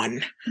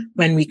on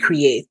when we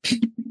create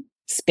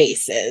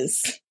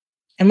spaces.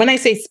 And when I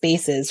say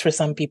spaces, for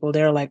some people,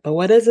 they're like, but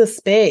what is a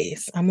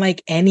space? I'm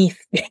like,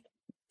 anything.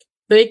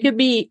 So it could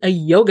be a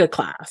yoga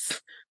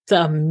class,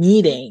 to a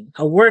meeting,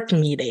 a work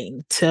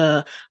meeting,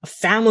 to a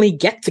family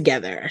get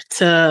together,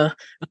 to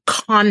a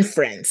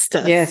conference,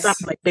 to some,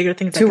 like bigger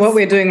things. To what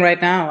we're doing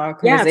right now, our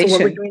conversation. To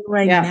what we're doing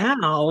right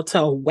now,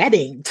 to a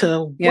wedding,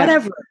 to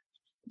whatever,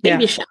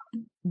 baby shower,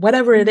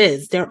 whatever it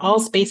is. They're all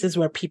spaces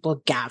where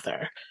people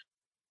gather.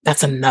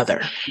 That's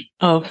another.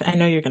 Oh, I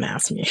know you're going to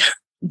ask me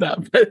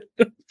that, but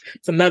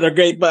it's another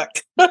great book.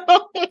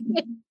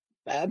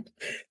 Bad.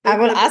 I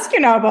will ask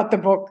you now about the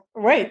book.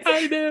 Wait,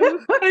 I know.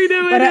 But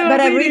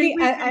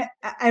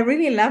I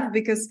really love,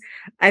 because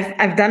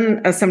I've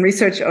done some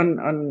research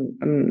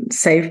on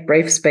safe,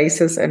 brave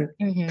spaces and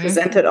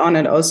presented on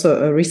it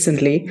also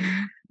recently.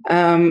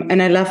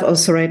 And I love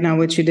also right now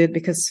what you did,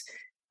 because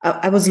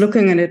I was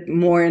looking at it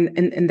more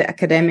in the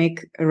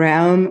academic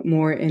realm,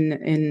 more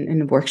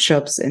in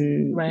workshops,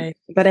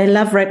 but I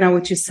love right now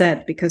what you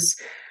said, because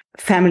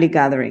family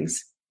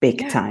gatherings,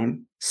 big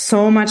time.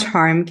 So much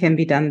harm can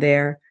be done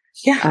there.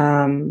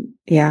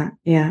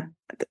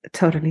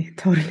 Totally.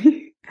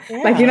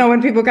 Yeah. Like,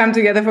 when people come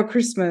together for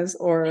Christmas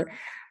or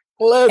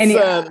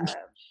other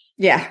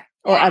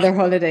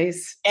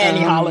holidays,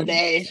 any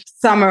holiday,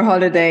 summer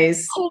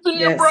holidays, holding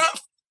your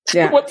breath.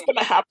 What's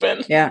gonna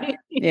happen?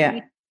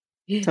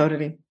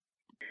 Totally.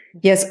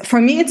 Yes,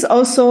 for me, it's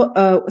also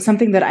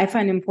something that I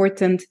find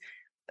important,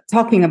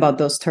 talking about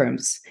those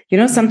terms.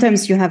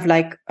 Sometimes you have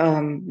like,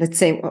 let's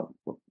say,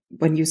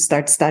 when you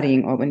start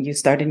studying, or when you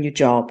start a new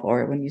job,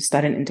 or when you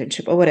start an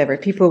internship or whatever,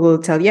 people will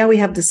tell, we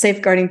have the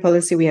safeguarding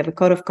policy, we have a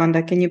code of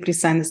conduct. Can you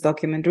please sign this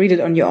document? Read it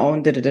on your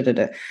own.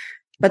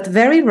 But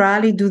very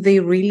rarely do they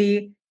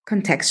really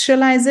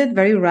contextualize it.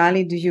 Very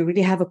rarely do you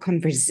really have a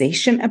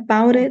conversation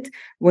about it,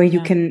 where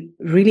you can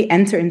really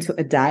enter into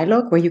a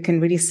dialogue, where you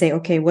can really say,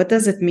 okay, what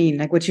does it mean?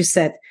 Like what you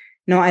said.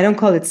 No, I don't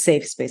call it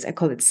safe space. I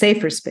call it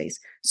safer space.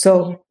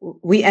 So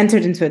we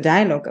entered into a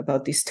dialogue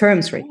about these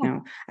terms right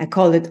now. I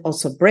call it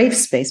also brave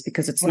space,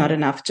 because it's not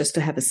enough just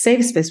to have a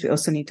safe space. We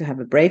also need to have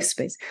a brave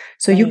space.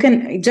 So you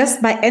can, just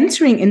by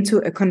entering into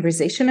a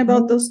conversation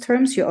about those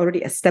terms, you're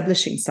already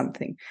establishing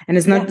something. And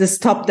it's not this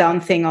top-down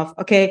thing of,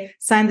 okay,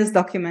 sign this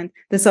document.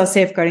 This is our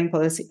safeguarding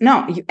policy.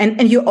 No,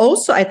 and you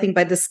also, I think,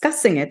 by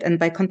discussing it and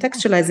by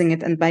contextualizing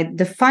it and by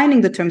defining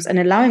the terms and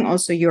allowing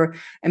also your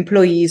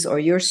employees or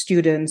your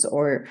students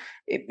or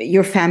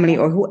your family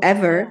or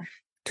whoever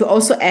to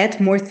also add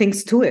more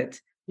things to it,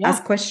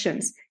 ask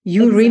questions.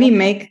 You really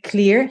make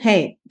clear,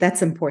 hey,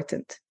 that's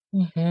important.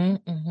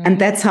 And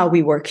that's how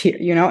we work here,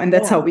 and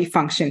that's how we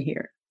function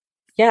here.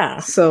 Yeah.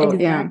 So,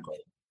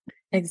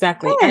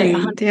 Exactly.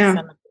 And,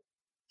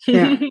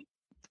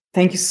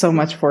 thank you so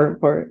much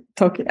for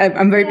talking.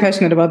 I'm very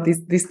passionate about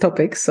these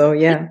topics. So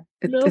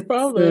no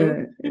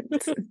problem.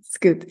 It's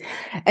good.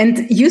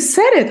 And you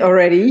said it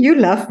already. You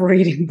love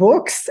reading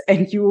books,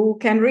 and you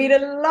can read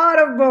a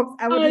lot of books.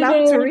 I would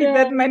love to read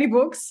that many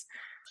books.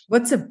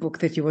 What's a book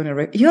that you want to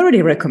read? You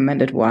already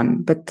recommended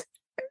one, but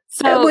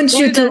I want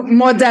you to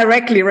more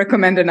directly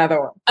recommend another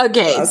one.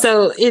 Okay.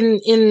 So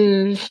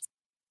in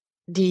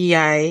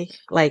DEI,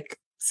 like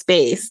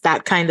space,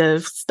 that kind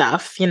of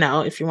stuff,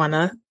 if you want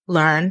to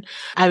learn,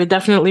 I would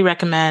definitely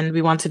recommend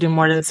We Want to Do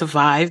More Than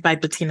Survive by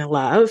Bettina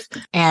Love,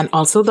 and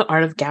also The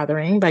Art of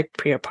Gathering by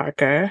Priya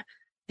Parker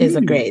is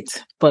a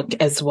great book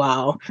as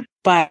well.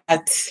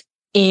 But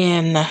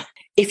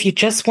if you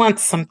just want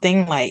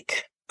something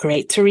like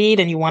great to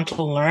read and you want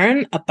to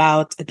learn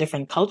about a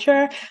different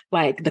culture,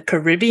 like the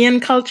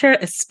Caribbean culture,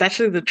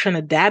 especially the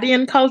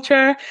Trinidadian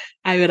culture,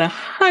 I would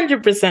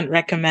 100%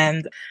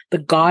 recommend The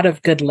God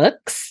of Good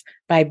Looks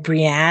by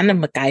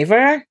Brianne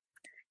McIver.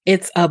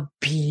 It's a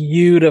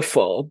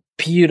beautiful,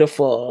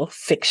 beautiful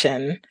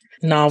fiction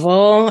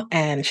novel,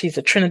 and she's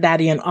a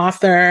Trinidadian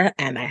author,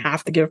 and I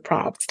have to give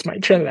props to my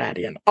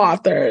Trinidadian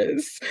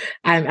authors.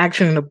 I'm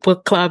actually in a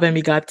book club, and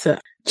we got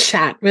to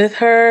chat with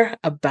her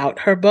about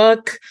her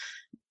book.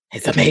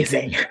 It's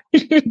amazing.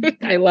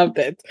 I loved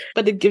it,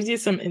 but it gives you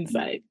some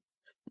insight.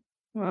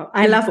 Well,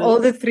 I love all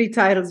the 3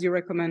 titles you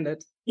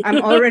recommended.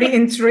 I'm already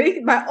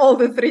intrigued by all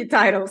the 3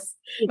 titles,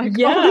 all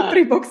the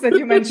 3 books that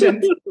you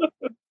mentioned.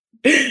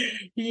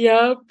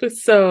 Yep.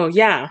 So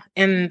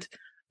and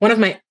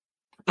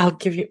I'll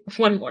give you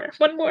one more.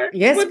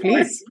 Yes,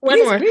 please.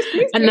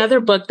 Please.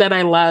 Another book that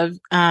I love,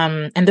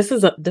 and this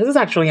is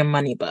actually a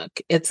money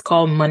book. It's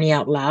called Money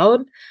Out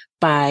Loud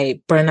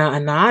by Berna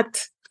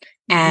Anat.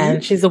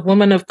 And she's a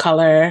woman of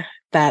color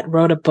that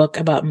wrote a book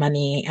about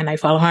money, and I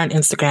follow her on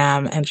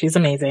Instagram, and she's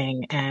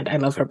amazing, and I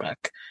love her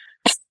book.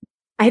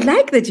 I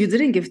like that you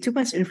didn't give too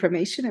much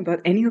information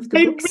about any of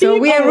the books. So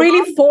we are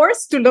really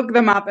forced to look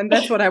them up, and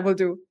that's what I will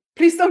do.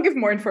 Please don't give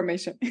more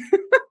information.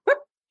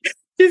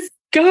 Just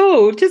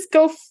go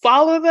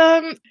follow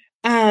them.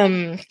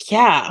 And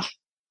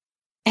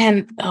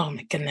oh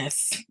my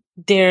goodness,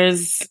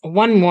 there's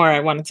one more I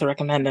wanted to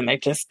recommend, and I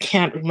just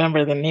can't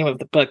remember the name of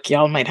the book.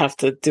 Y'all might have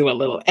to do a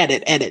little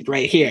edit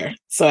right here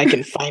so I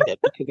can find it,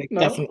 because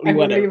I I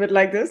will leave it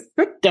like this.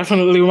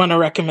 definitely want to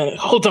recommend it.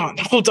 Hold on.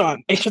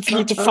 I just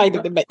need to find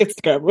it in my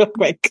Instagram real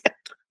quick.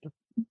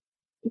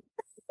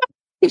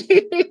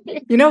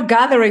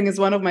 Gathering is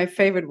one of my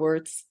favorite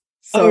words.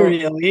 So, oh,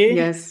 really?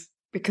 Yes,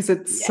 because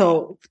it's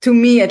so, to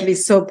me at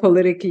least, so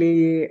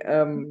politically,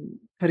 how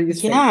do you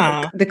say?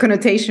 Yeah. The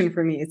connotation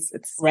for me, it's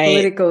right.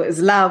 Political,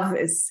 is love,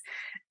 is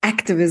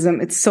activism,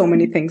 it's so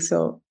many things.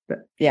 So,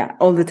 yeah,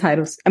 all the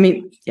titles. I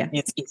mean, yeah,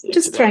 it's easy.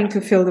 Just trying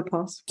to fill the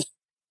pause.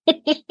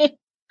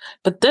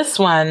 But this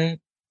one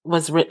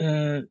was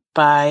written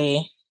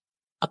by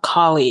a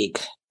colleague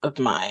of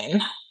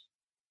mine,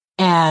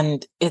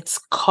 and it's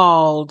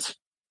called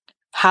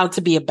How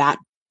to Be a Bad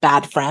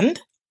Friend.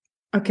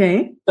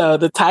 Okay. So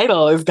the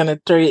title is going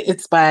to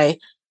it's by,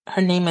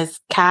 her name is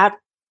Kat.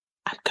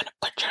 I'm going to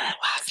butcher her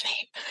last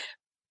name.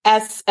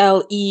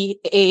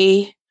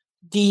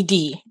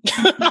 Sleadd.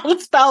 I'll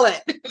spell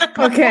it.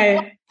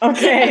 Okay.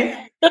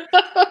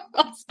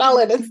 I'll spell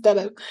it instead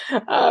of,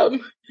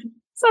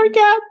 sorry,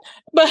 Kat.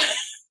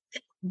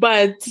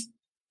 But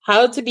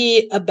How to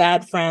Be a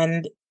Bad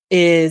Friend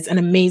is an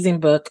amazing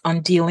book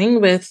on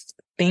dealing with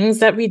things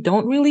that we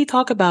don't really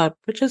talk about,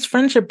 which is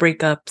friendship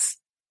breakups.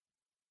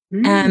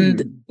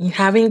 And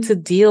having to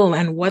deal,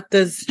 and what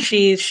does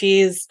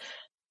she's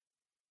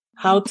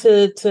how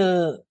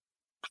to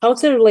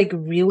like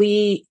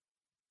really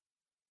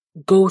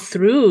go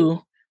through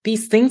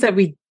these things that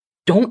we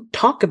don't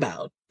talk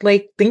about.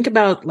 Like, think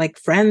about like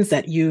friends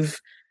that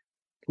you've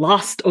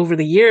lost over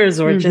the years,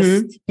 or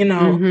just,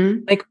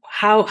 like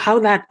how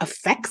that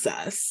affects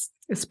us.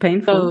 It's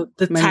painful. So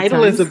the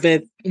title is a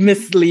bit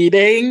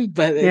misleading,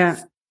 but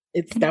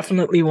it's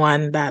definitely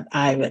one that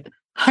I would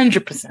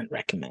 100%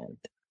 recommend.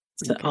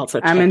 Also,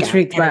 I'm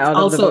intrigued by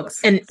all of the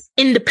books. An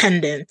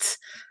independent,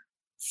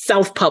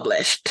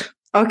 self-published.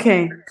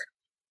 Okay.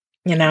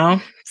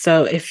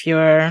 So if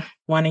you're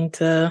wanting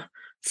to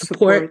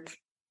support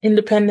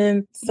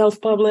independent,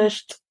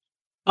 self-published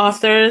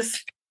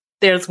authors,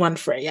 there's one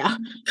for you.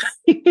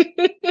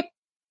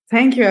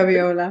 Thank you,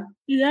 Abiola.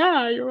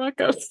 Yeah, you're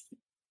welcome.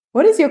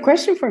 What is your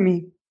question for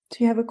me? Do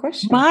you have a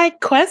question? My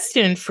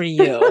question for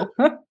you.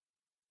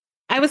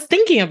 I was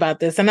thinking about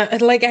this, and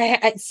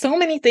I so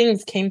many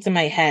things came to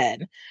my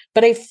head,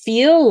 but I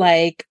feel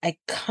like I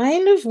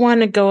kind of want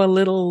to go a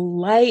little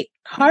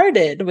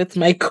lighthearted with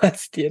my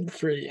question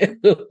for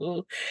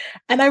you.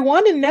 And I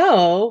want to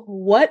know,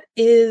 what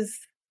is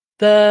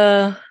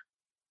the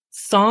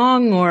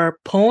song or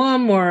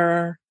poem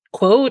or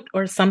quote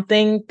or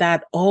something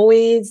that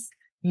always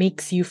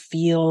makes you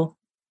feel,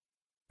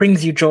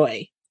 brings you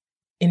joy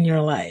in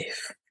your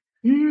life?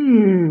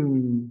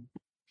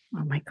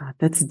 Oh my God,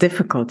 that's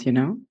difficult,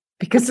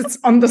 because it's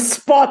on the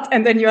spot.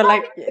 And then you're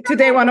like,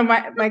 today one of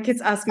my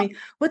kids asked me,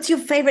 what's your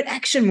favorite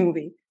action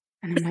movie?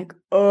 And I'm like,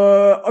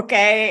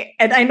 okay.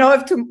 And I know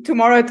if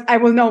tomorrow I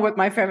will know what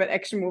my favorite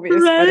action movie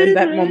is. But in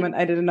that moment,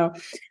 I didn't know.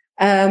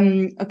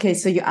 Okay,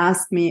 so you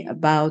asked me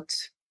about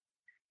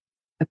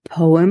a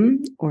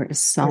poem or a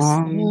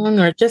song.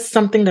 Or just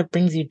something that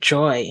brings you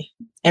joy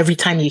every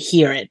time you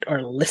hear it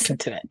or listen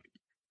to it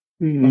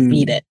or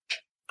read it,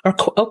 or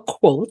a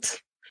quote.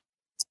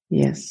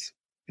 Yes.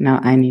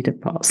 Now I need a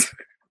pause.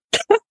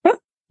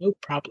 No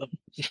problem.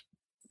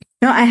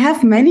 No, I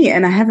have many,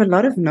 and I have a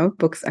lot of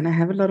notebooks, and I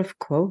have a lot of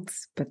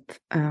quotes, but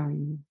I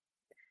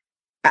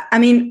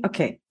mean,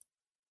 okay,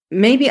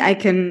 maybe I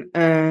can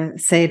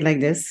say it like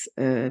this.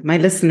 My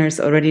listeners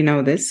already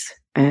know this,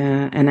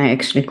 and I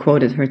actually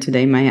quoted her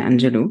today, Maya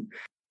Angelou.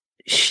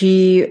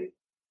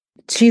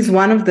 She's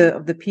one of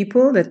the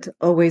people that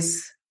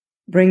always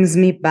brings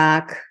me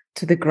back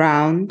to the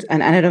ground,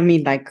 and I don't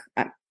mean like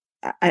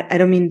I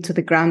don't mean to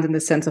the ground in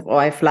the sense of,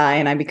 I fly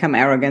and I become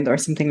arrogant or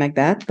something like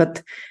that.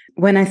 But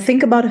when I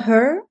think about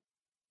her,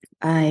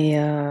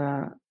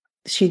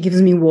 she gives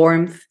me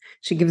warmth.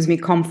 She gives me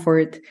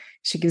comfort.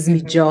 She gives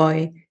me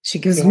joy. She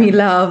gives me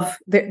love.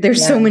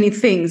 There's so many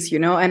things,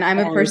 and I'm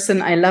a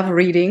person, I love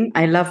reading.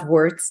 I love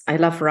words. I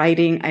love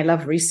writing. I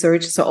love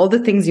research. So all the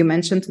things you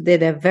mentioned today,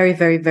 they're very,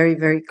 very, very,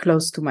 very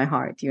close to my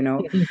heart,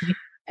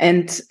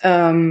 and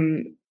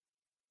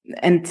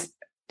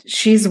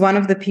she's one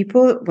of the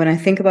people, when I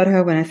think about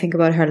her, when I think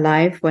about her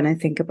life, when I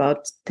think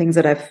about things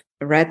that I've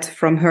read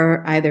from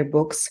her, either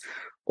books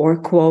or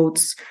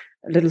quotes,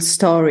 little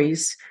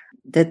stories,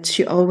 that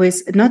she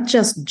always, not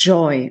just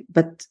joy,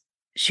 but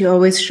she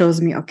always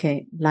shows me,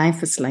 okay,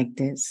 life is like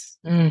this.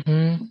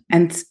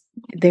 And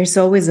there's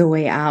always a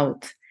way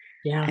out.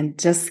 Yeah. And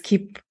just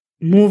keep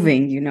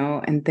moving,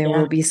 and there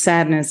will be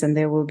sadness, and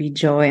there will be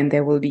joy, and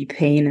there will be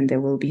pain, and there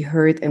will be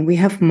hurt. And we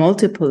have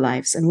multiple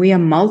lives, and we are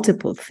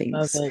multiple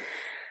things.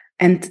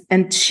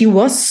 And she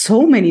was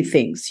so many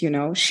things,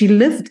 she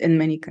lived in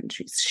many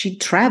countries. She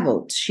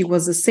traveled. She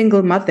was a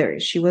single mother.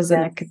 She was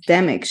an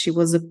academic. She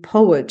was a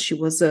poet. She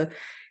was a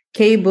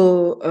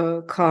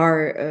cable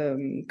car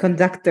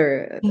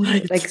conductor.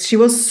 Right. Like she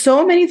was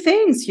so many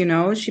things, you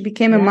know. She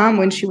became a Yeah. mom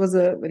when she was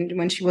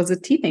a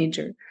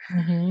teenager.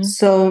 Mhm.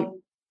 So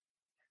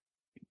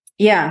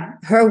yeah,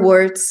 her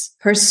words,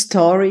 her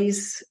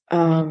stories,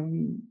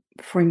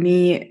 for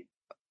me,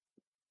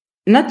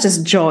 not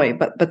just joy,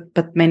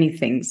 but many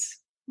things.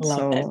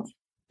 Love it.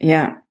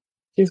 Yeah.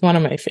 She's one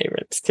of my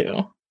favorites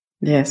too.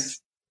 Yes.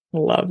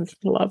 Love.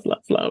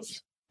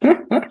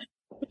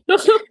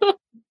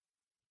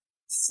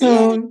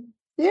 So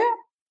yeah,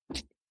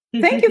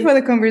 thank you for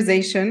the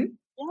conversation.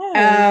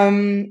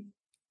 Yes.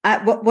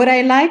 What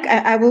I like,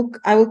 I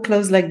will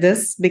close like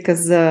this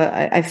because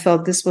I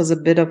felt this was a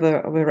bit of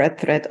a red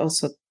thread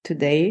also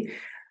today.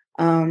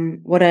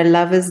 What I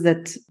love is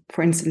that,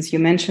 for instance, you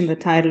mentioned the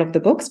title of the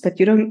books, but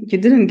you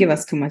didn't give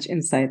us too much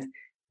insight.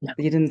 No.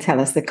 You didn't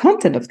tell us the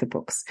content of the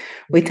books.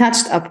 We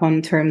touched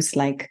upon terms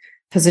like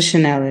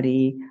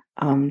positionality,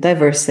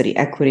 diversity,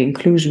 equity,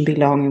 inclusion,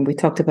 belonging. We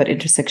talked about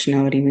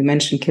intersectionality. We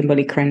mentioned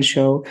Kimberly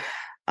Crenshaw.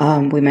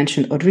 We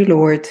mentioned Audre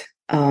Lorde.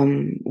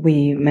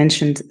 We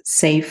mentioned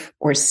safe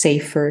or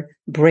safer,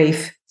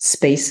 brave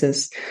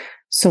spaces.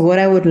 So what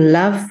I would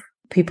love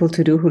people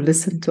to do who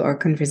listen to our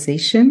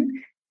conversation,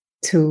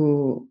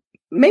 to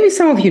maybe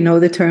some of you know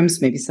the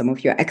terms, maybe some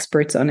of you are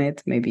experts on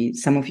it, maybe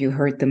some of you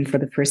heard them for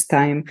the first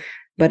time,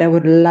 but I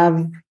would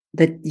love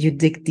that you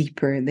dig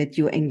deeper, that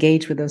you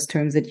engage with those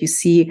terms, that you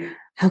see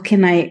how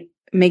can I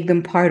make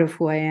them part of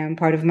who I am,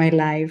 part of my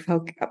life,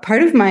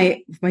 part of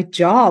my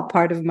job,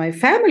 part of my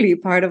family,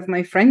 part of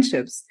my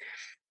friendships.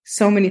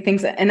 So many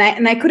things. And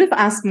I could have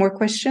asked more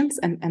questions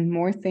and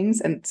more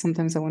things. And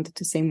sometimes I wanted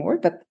to say more,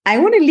 but I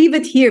want to leave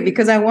it here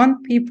because I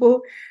want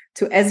people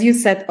to, as you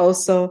said,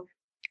 also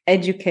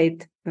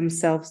educate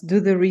themselves, do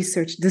the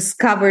research,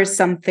 discover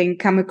something,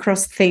 come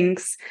across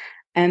things.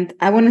 And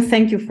I want to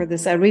thank you for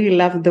this. I really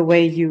love the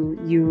way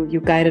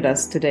you guided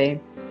us today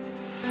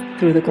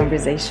through the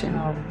conversation.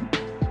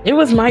 It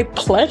was my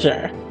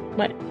pleasure,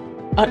 my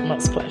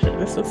utmost pleasure.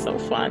 This was so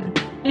fun.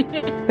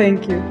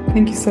 Thank you.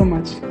 Thank you so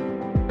much.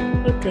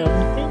 Welcome.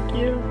 Thank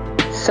you.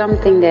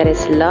 Something that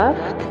is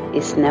loved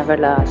is never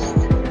lost.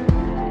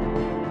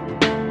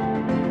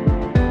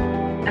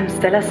 I'm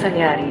Stella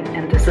Sagliari,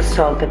 and this is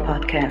Salt the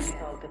Podcast.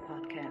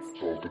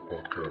 Salt the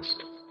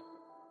Podcast.